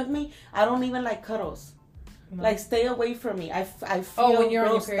hug me. I don't even like cuddles. No. Like, stay away from me. I feel when you're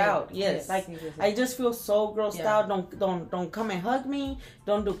grossed out. Yes. Like, yes. I just feel so grossed out. Don't come and hug me.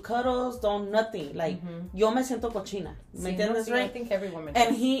 Don't do cuddles. Don't nothing. Like, yo me siento cochina. ¿Me entiendes, right? I think every woman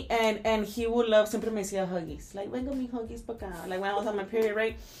and he and he would love, siempre me decía huggies. Like, venga mi huggies pa' acá. Like, when I was on my period,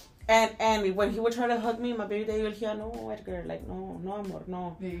 right? And when he would try to hug me, my baby daddy would hear, no, Edgar, like, no, amor,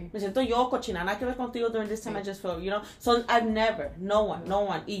 no. Sí. Me siento yo cochina. Nada que ver contigo during this time. I just feel, you know. So, I've never, no one.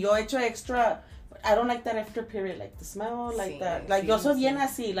 Y yo he hecho extra. I don't like that after period, like the smell, like that. Like, yo soy bien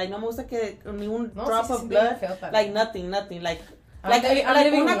así. Like, no me gusta que ni un drop of blood. Like, nothing. Like, una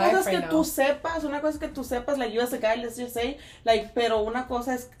cosa es que tú sepas, like, you as a guy, let's just say, like, pero una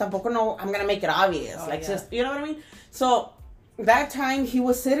cosa es, tampoco no, I'm gonna make it obvious. Just, you know what I mean? So, that time, he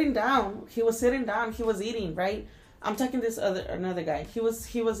was sitting down, he was eating, right? I'm talking this another guy. He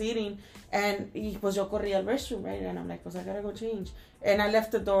was eating, and pues yo corrí al restroom, right? And I'm like, pues I gotta go change. And I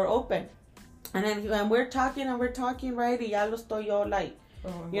left the door open. And then we're talking, right? Y ya lo estoy yo, like,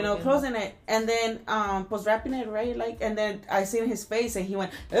 closing it. And then, pues wrapping it, right? Like, and then I seen his face and he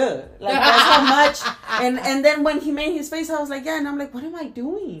went, ugh. Like, that's how much. And then when he made his face, I was like, yeah. And I'm like, what am I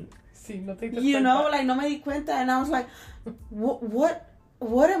doing? Sí, no te like, no me di cuenta. And I was like,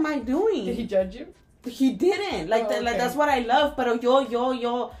 what am I doing? Did he judge you? He didn't. Like, like that's what I love. Pero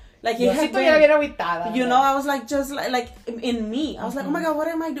yo. Like, it had been, you know, I was like, just like in me. I was like, oh my God, what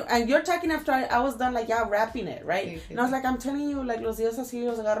am I doing? And you're talking after I was done, like, wrapping it, right? Sí. And I was like, I'm telling you, like, los días así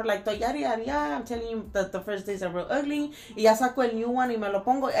los agarro, like, yada. I'm telling you that the first days are real ugly. Y ya saco el new one y me lo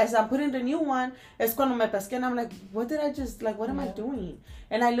pongo. As I'm putting the new one, es cuando me pesqué and I'm like, what am I doing?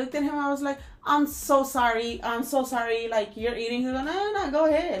 And I looked at him, I was like, I'm so sorry. Like, you're eating. He's like, no, go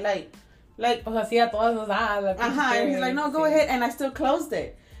ahead. Like, o sea, sí, a todas nos and he's like, no, go ahead. And I still closed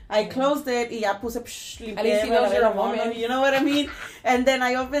it. I closed it y ya puse at least he knows you're a woman. You know what I mean? And then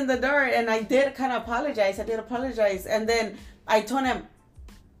I opened the door and I did kind of apologize. And then I told him,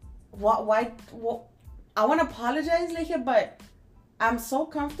 why I want to apologize, like, but I'm so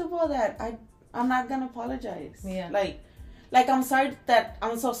comfortable that I'm not going to apologize. Yeah. Like, I'm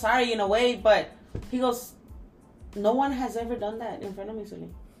so sorry in a way, but he goes, no one has ever done that in front of me,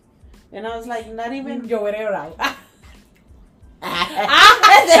 Celine. And I was like, not even. Yo hubiera llorado. I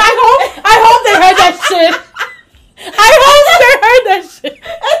hope they heard that shit. I hope they heard that shit.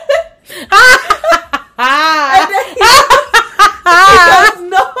 He goes,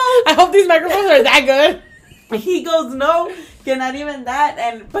 no. I hope these microphones are that good. He goes, no, que not even that.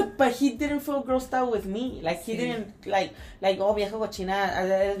 And but he didn't feel grossed out with me. Like he didn't like oh vieja cochina,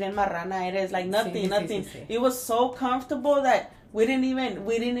 eres bien marrana, eres like nothing. Sí. It was so comfortable that we didn't even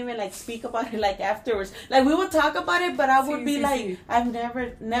like speak about it like afterwards. Like we would talk about it, but I would be like, I've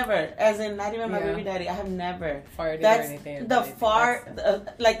never, as in not even my baby daddy, I have never farted that's or anything. The fart,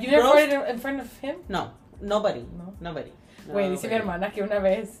 like you never farted in front of him? No, nobody. Wait, dice mi hermana que una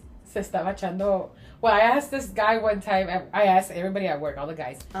vez se estaba echando. Well, I asked this guy one time. I asked everybody at work, all the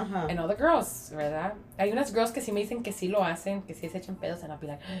guys, and all the girls, ¿verdad? Hay unas girls que sí me dicen que sí lo hacen, que sí se echan pedos, and I'll be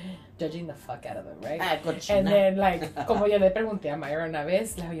like, judging the fuck out of them, right? And then, like, como yo le pregunté a Myra una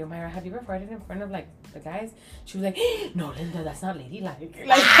vez, le digo, Myra, have you ever farted in front of, like, the guys? She was like, no, Linda, that's not ladylike.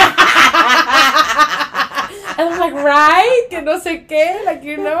 Like, and I'm like, right? Que no sé qué, like,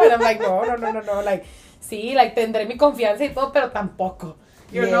 you know? And I'm like, no, like, sí, like, tendré mi confianza y todo, pero tampoco.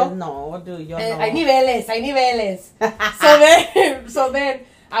 You know? No, dude, yo no. Hay niveles. So then,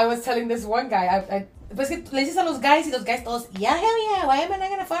 I was telling this one guy, pues que le dices a los guys y los guys todos, yeah, hell yeah, why am I not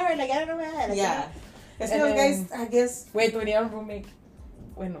gonna fart? Like, I don't know, man. Yeah. Es que los guys, I guess. Wait, venía un roommate.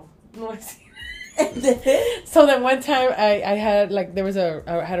 Bueno, no es. So then one time, I had, like,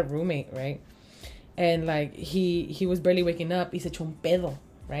 I had a roommate, right? And, like, he was barely waking up. Y se echó un pedo.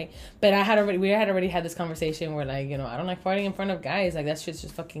 Right, but we had already had this conversation where, like, you know, I don't like farting in front of guys. Like, that shit's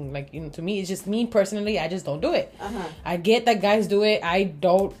just fucking, like, you know, to me, it's just me personally. I just don't do it. I get that guys do it. I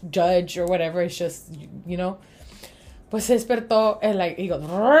don't judge or whatever. It's just, you know. Pues se despertó and, like, he goes,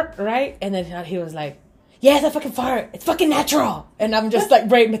 right, and then he was like, yeah, it's a fucking fart. It's fucking natural. And I'm just like,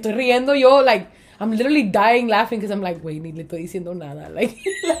 right, me estoy riendo yo, like, I'm literally dying laughing because I'm like, wait, ni le estoy diciendo nada. Like,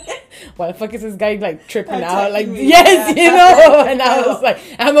 why the fuck is this guy, like, tripping out? Like, yes, you know? And I was like,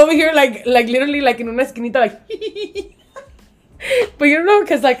 I'm over here, like literally, like, in una esquinita, like, but you know,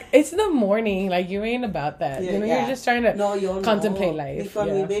 because, like, it's the morning. Like, you ain't about that. You know, you're just trying to contemplate life. Ni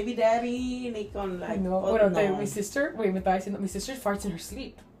con mi baby daddy, ni con, like, my sister, me estaba diciendo, my sister farts in her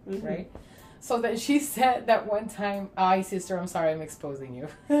sleep, right? So then she said that one time, sister, I'm sorry, I'm exposing you.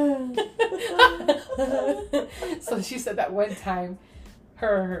 So she said that one time,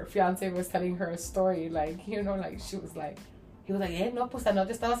 her fiance was telling her a story, like, you know, like, she was like, he was like, no, pues anoche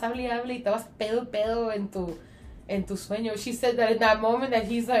estabas hable y estabas pedo en tu sueño. She said that in that moment that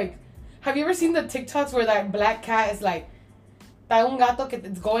he's like, have you ever seen the TikToks where that black cat is like, está un gato que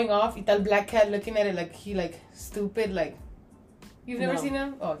it's going off, y tal black cat looking at it like he, like, stupid, like, you've never seen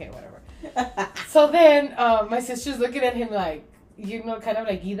him? Oh, okay, whatever. So then, my sister's looking at him like, you know, kind of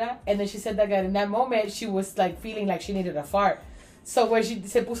like Ida. And then she said that in that moment, she was, like, feeling like she needed a fart. So when she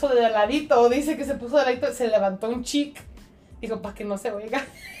se puso de ladito, dice que se puso de ladito, se levantó un chic. Dijo, pa' que no se oiga.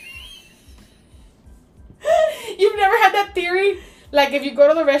 You've never had that theory? Like, if you go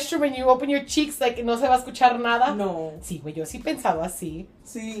to the restroom and you open your cheeks, like, no se va a escuchar nada? No. Sí, güey, yo sí pensaba así.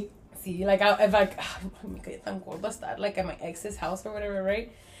 Sí. Sí, like, if like, me quedé tan gorda estar, like, at my ex's house or whatever,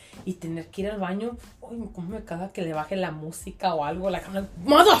 right? Y tener que ir al baño, uy, cómo me caga que le baje la música o algo. Like, I'm like,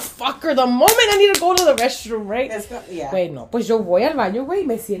 motherfucker, the moment I need to go to the restroom, right? Yeah. Güey, no, pues yo voy al baño, güey,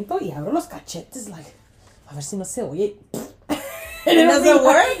 me siento y abro los cachetes, like, a ver si no se oye. And it doesn't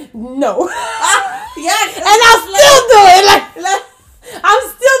work? No. Yeah. And I'll still do it, like, I'm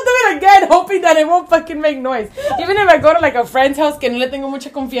still doing it again, hoping that it won't fucking make noise. Even if I go to, like, a friend's house que no le tengo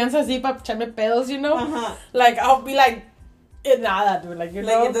mucha confianza así para echarme pedos, you know? Like, I'll be like, nada, dude. Like, you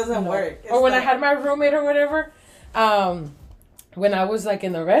know? Like, it doesn't work. It's or when I had my roommate or whatever, when I was, like,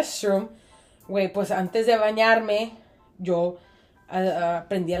 in the restroom, güey, pues antes de bañarme, yo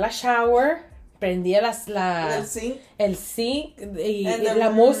prendía la shower, prendía el sink y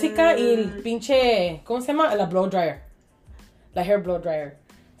la música y el pinche, ¿cómo se llama? La blow dryer. La hair blow dryer.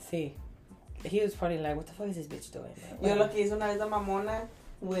 Sí. He was probably like, what the fuck is this bitch doing? Yo lo que hice una vez de mamona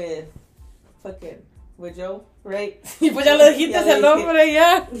with Joe, right? Y pues ya lo dijiste el nombre,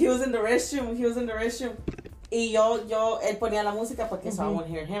 ya. He was in the restroom. Y yo, él ponía la música porque so I won't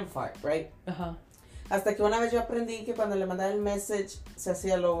hear him fart, right? Hasta que una vez yo aprendí que cuando le mandaba el message, se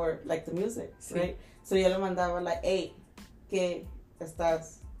hacía lower, like the music, right? So yo le mandaba, like, hey, ¿qué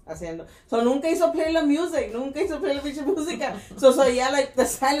estás haciendo? So nunca hizo play la pinche música. So ya, like, the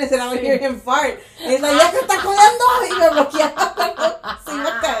silence and I would hear him fart. And he's like, ya que está jugando. Y me bloqueaba. Sí,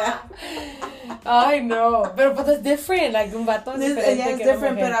 me caga. I know. But it's different. Like, un vato es diferente. Yeah, it's que una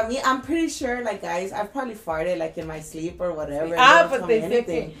different. mujer. But I mean, I'm pretty sure, like, guys, I've probably farted, like, in my sleep or whatever. Pues te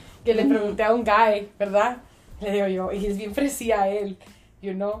dice que le pregunté a un guy, ¿verdad? Le digo yo, y es bien fresía él,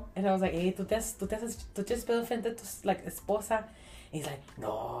 you know? And I was like, hey, ¿tú te has pedo frente a tu, like, esposa? And he's like,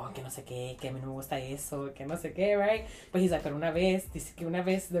 no, que no sé qué, que a mí no me gusta eso, que no sé qué, right? But he's like, pero una vez, dice que una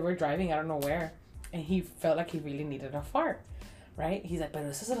vez they were driving, I don't know where, and he felt like he really needed a fart, right? He's like, pero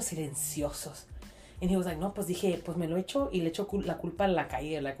esos son los silenciosos. And he was like, no, pues dije, pues me lo echo y le echo la culpa a la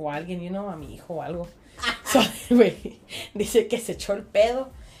calle, like, o a alguien, you know, a mi hijo o algo. So, güey, dice que se echó el pedo.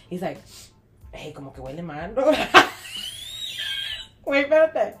 He's like, hey, como que huele mal, ¿no? Güey,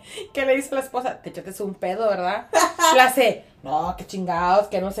 espérate. ¿Qué le dice la esposa? Te echaste un pedo, ¿verdad? Le hace, no, qué chingados,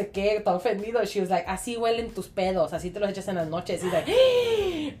 que no sé qué, todo ofendido. She was like, así huelen tus pedos, así te los echas en las noches. He's like,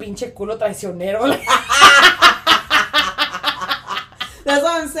 pinche culo traicionero. That's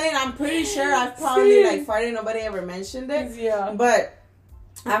what I'm saying. I'm pretty sure I've probably like farted. Nobody ever mentioned it. Yeah. But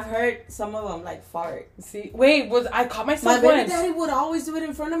I've heard some of them like fart. See, wait, I caught myself My baby once. daddy would always do it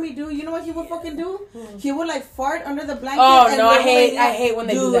in front of me, dude. You know what he would fucking do? He would like fart under the blanket. Oh and no, I hate when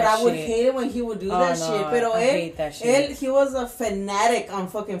they do that shit. I would hate it when he would do that shit. Pero I hate that shit. He was a fanatic on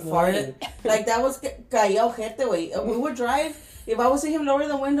fucking farting. Like that was caía ojete, güey. We would drive. If I would see him lower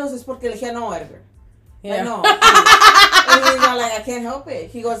the windows, it's porque le decía no, Edgar. Yeah. Like, no. And he's like, I can't help it.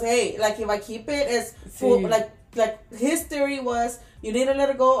 He goes, hey, like if I keep it, it's full, like his theory was, you need to let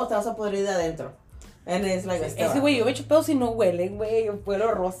it go o te vas a podrir de adentro. And it's like, es que, güey, yo me echo pedos y no huelen, güey,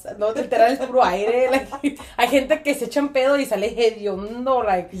 huelo rosa, no te enteras del puro aire, like, hay gente que se echan pedo y sale hediondo,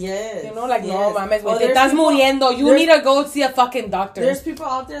 like, yes, you know, like, yes. no mames, güey, te There's estás people, muriendo, you need to go see a fucking doctor. There's people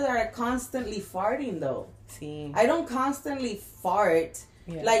out there that are constantly farting, though. Sí. I don't constantly fart.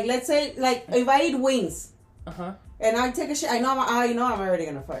 Yeah. Like, let's say, like, if I eat wings, Uh-huh. and I take a shit, I know I'm already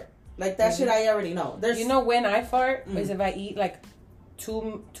gonna fart. Like, that shit I already know. There's, you know when I fart is if I eat, like,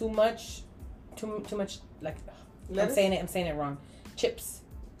 too much, like, lettuce? I'm saying it wrong. Chips.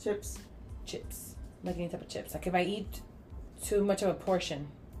 Like any type of chips. Like if I eat too much of a portion,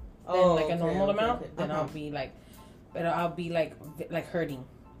 then like a normal amount, then I'll be like, but I'll be like hurting.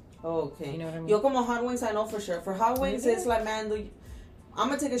 Okay. You know what I mean? Yo como hot wings, I know for sure. For hot wings, it's like, man, I'm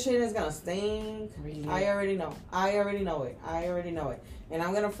gonna take a shit and it's gonna stink. Really? I already know it. And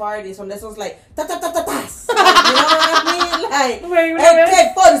I'm gonna fart. This one like ta ta ta ta tas. Like, you know what I mean? Like, Wait,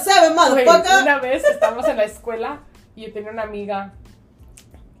 AK-47, motherfucker. Una vez estábamos en la escuela y yo tenía una amiga,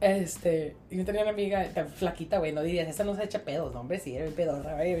 flaquita, güey, no dirías, esa no se echa pedos, no, hombre, sí, era el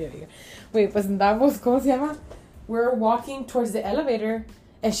pedorra, güey, pues andábamos, ¿cómo se llama? We're walking towards the elevator,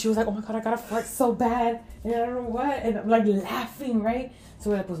 and she was like, oh my god, I gotta fart so bad, and I don't know what, and I'm like laughing, right?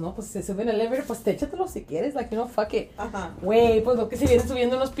 So, pues no, pues se sube en el elevator, pues te échatelo si quieres, like, you know, fuck it. Güey, pues lo que se vienen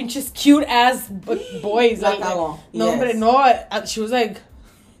subiendo unos pinches cute ass boys. Like, no, yes. hombre, no. She was like,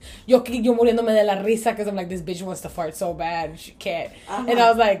 yo muriéndome de la risa, because I'm like, this bitch wants to fart so bad, she can't. And I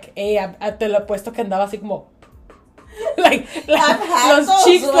was like, hey, te lo he puesto que andaba así como, like los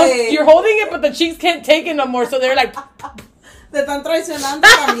cheeks, you're holding it, but the cheeks can't take it no more, so they're like, Te están traicionando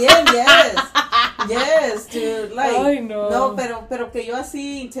también, yes. Yes, dude. Like, ay, no. No, pero que yo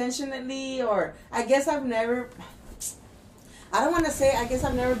así intentionally, or I guess I've never, I don't want to say, I guess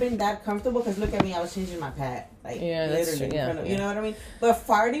I've never been that comfortable, because look at me, I was changing my pad. Like, yeah, that's true. Yeah, you know what I mean? But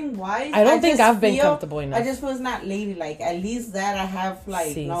farting wise, I don't think I've been comfortable enough. I just was not ladylike. At least that I have,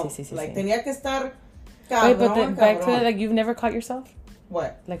 like, Sí, no. sí, like, sí. tenía que estar cabrón, wait, but then back to cabrón. it, like, you've never caught yourself?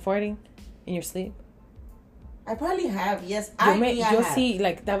 What? Like farting in your sleep? I probably have, yes. Yo have. sí,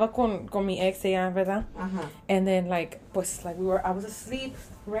 like, estaba con mi ex ella, ¿verdad? Uh-huh. And then, like, pues, like, I was asleep,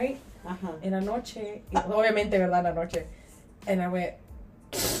 right? Uh-huh. En la noche, obviamente, ¿verdad? En la noche. And I went,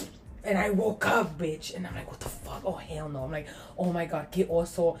 and I woke up, bitch. And I'm like, what the fuck? Oh, hell no. I'm like, oh my God, qué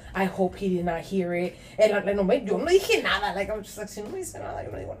oso. I hope he did not hear it. And like, no, yo no dije nada. Like, I'm just like, si no me dice nada,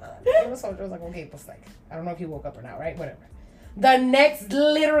 yo no digo nada. I was like, okay, pues, like, I don't know if he woke up or not, right? Whatever.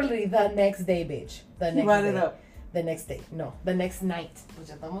 Literally the next day, bitch. The next Run day. it up. The next day. No, the next night. Pues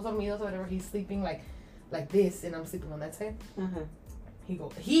ya estamos dormidos or whatever. He's sleeping like this, and I'm sleeping on that side. Uh-huh.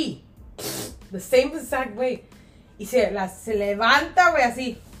 The same exact way. Y se levanta, güey,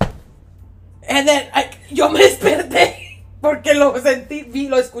 así. And then, yo me desperté. Porque lo sentí,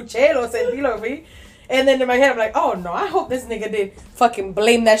 lo escuché, lo sentí, lo vi. And then in my head, I'm like, oh no, I hope this nigga did fucking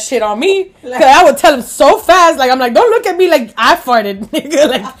blame that shit on me. Cause I would tell him so fast. Like, I'm like, don't look at me like I farted, nigga.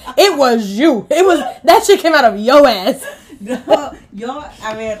 Like, it was you. That shit came out of your ass. No,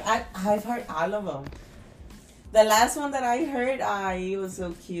 I've heard all of them. The last one that I heard, it was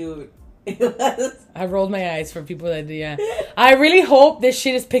so cute. It was. I rolled my eyes for people that do. Yeah, I really hope this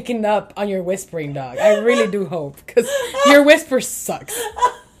shit is picking up on your whispering, dog. I really do hope because your whisper sucks.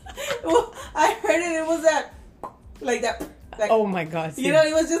 Well, I heard it. It was that, like that. Like, Oh my god! you know,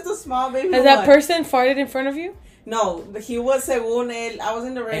 it was just a small baby. Has that one. person farted in front of you? No, he was según él. I was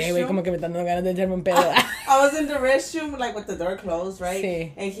in the Hey, güey, restroom. como que me están dando ganas de echarme un pedo. I was in the restroom, like with the door closed, right?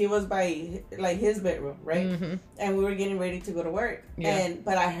 Sí. And he was by like his bedroom, right? Mhm. And we were getting ready to go to work. Yeah.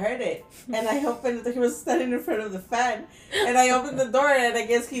 But I heard it, and I opened. He was standing in front of the fan, and I opened the door, and I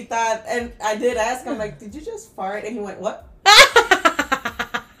guess he thought. And I did ask him, like, "Did you just fart?" And he went, "What?"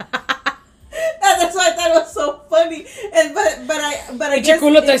 And that's why I thought it was so funny. And but I guess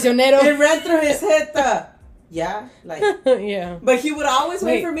Culo traicionero. it ran through his head. Yeah, like. Yeah. But he would always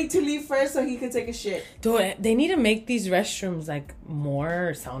wait Wait. for me to leave first so he could take a shit. Dude, they need to make these restrooms like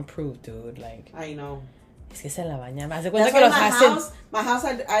more soundproof, dude. Like, I know. es que se la bañan. Haz de cuenta That's que why los hacen. my house,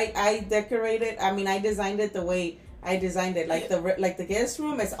 I decorated. I mean, I designed it the way I designed it. Like the guest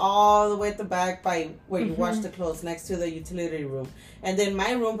room is all the way at the back by where you wash the clothes, next to the utility room. And then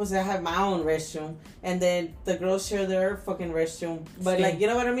my room, because I have my own restroom, and then the girls share their fucking restroom. But Sí. like, you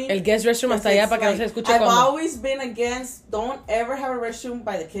know what I mean? El guest restroom hasta It's allá para que no se like, escuche I've cuando. always been against. Don't ever have a restroom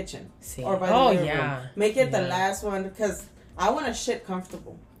by the kitchen Sí. or by the Oh, living yeah. room. Make it the Yeah. last one because I want to shit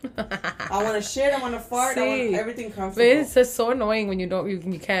comfortable. I want to shit. I want to fart. I Sí. want everything But comfortable. it's just so annoying when you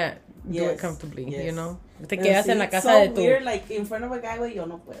can't do it Yes. comfortably, Yes. you know? Te And quedas see, en la it's casa so de tu. weird, like in front of a guy, güey, yo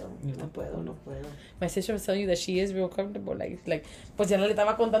no puedo. No puedo. My sister was telling you that she is real comfortable. Like, pues ya no le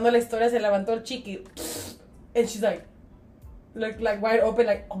estaba contando la historia, se levantó el chiqui. And she's like wide open,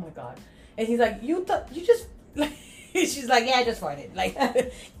 like, oh my God. And he's like, you just, like, she's like, yeah, I just farted. Like,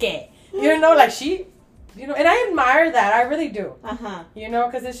 ¿qué? You know, like you know, and I admire that. I really do. Uh-huh. You know,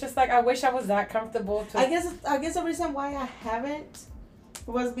 because it's just like, I wish I was that comfortable to. I guess the reason why I haven't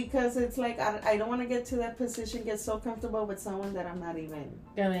was because it's like I don't want to get to that position, get so comfortable with someone that I'm not even.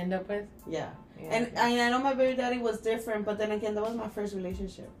 Gonna end up with. Yeah. Yeah. And I know my baby daddy was different, but then again, that was my first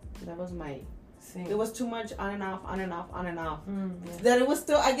relationship. That was Sí. it was too much on and off. Yeah. That it was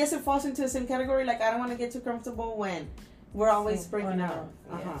still, I guess it falls into the same category. Like, I don't want to get too comfortable when we're always breaking out.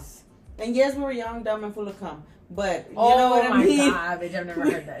 Uh-huh. Yes. And yes, we were young, dumb, and full of cum. But you Oh know what I my mean? God, bitch, I've never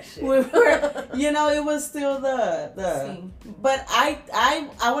heard that shit. We were, you know, it was still the. Sí. But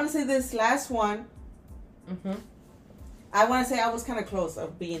I want to say this last one. Mhm. I want to say I was kind of close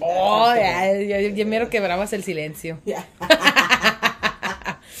of being. That Oh, comfortable. ya mero quebrabas el silencio. Yeah.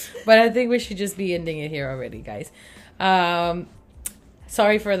 But I think we should just be ending it here already, guys.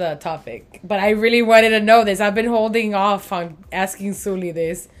 Sorry for the topic, but I really wanted to know this. I've been holding off on asking Sully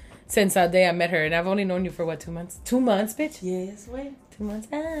this since that day I met her, and I've only known you for what, 2 months? 2 months, bitch? Yes, wait. 2 months.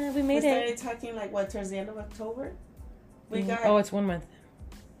 We We made started it. talking like what, towards the end of October? We Mm. got. Oh, it's 1 month.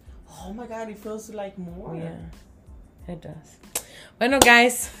 Oh my God, it feels like more. Yeah, it does. Bueno,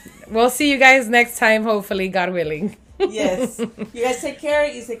 guys, we'll see you guys next time, hopefully, God willing. Yes. You guys take care.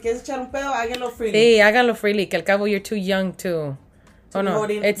 Y si quieres echar un pedo, háganlo freely. Sí, háganlo freely, que al cabo you're too young to. Oh no,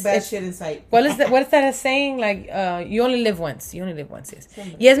 Holding bad shit inside. What is that saying? Like, you only live once. You only live once, yes.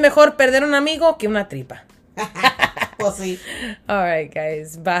 Y es mejor perder un amigo que una tripa. We'll see. All right,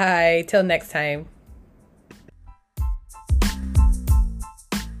 guys. Bye. Till next time.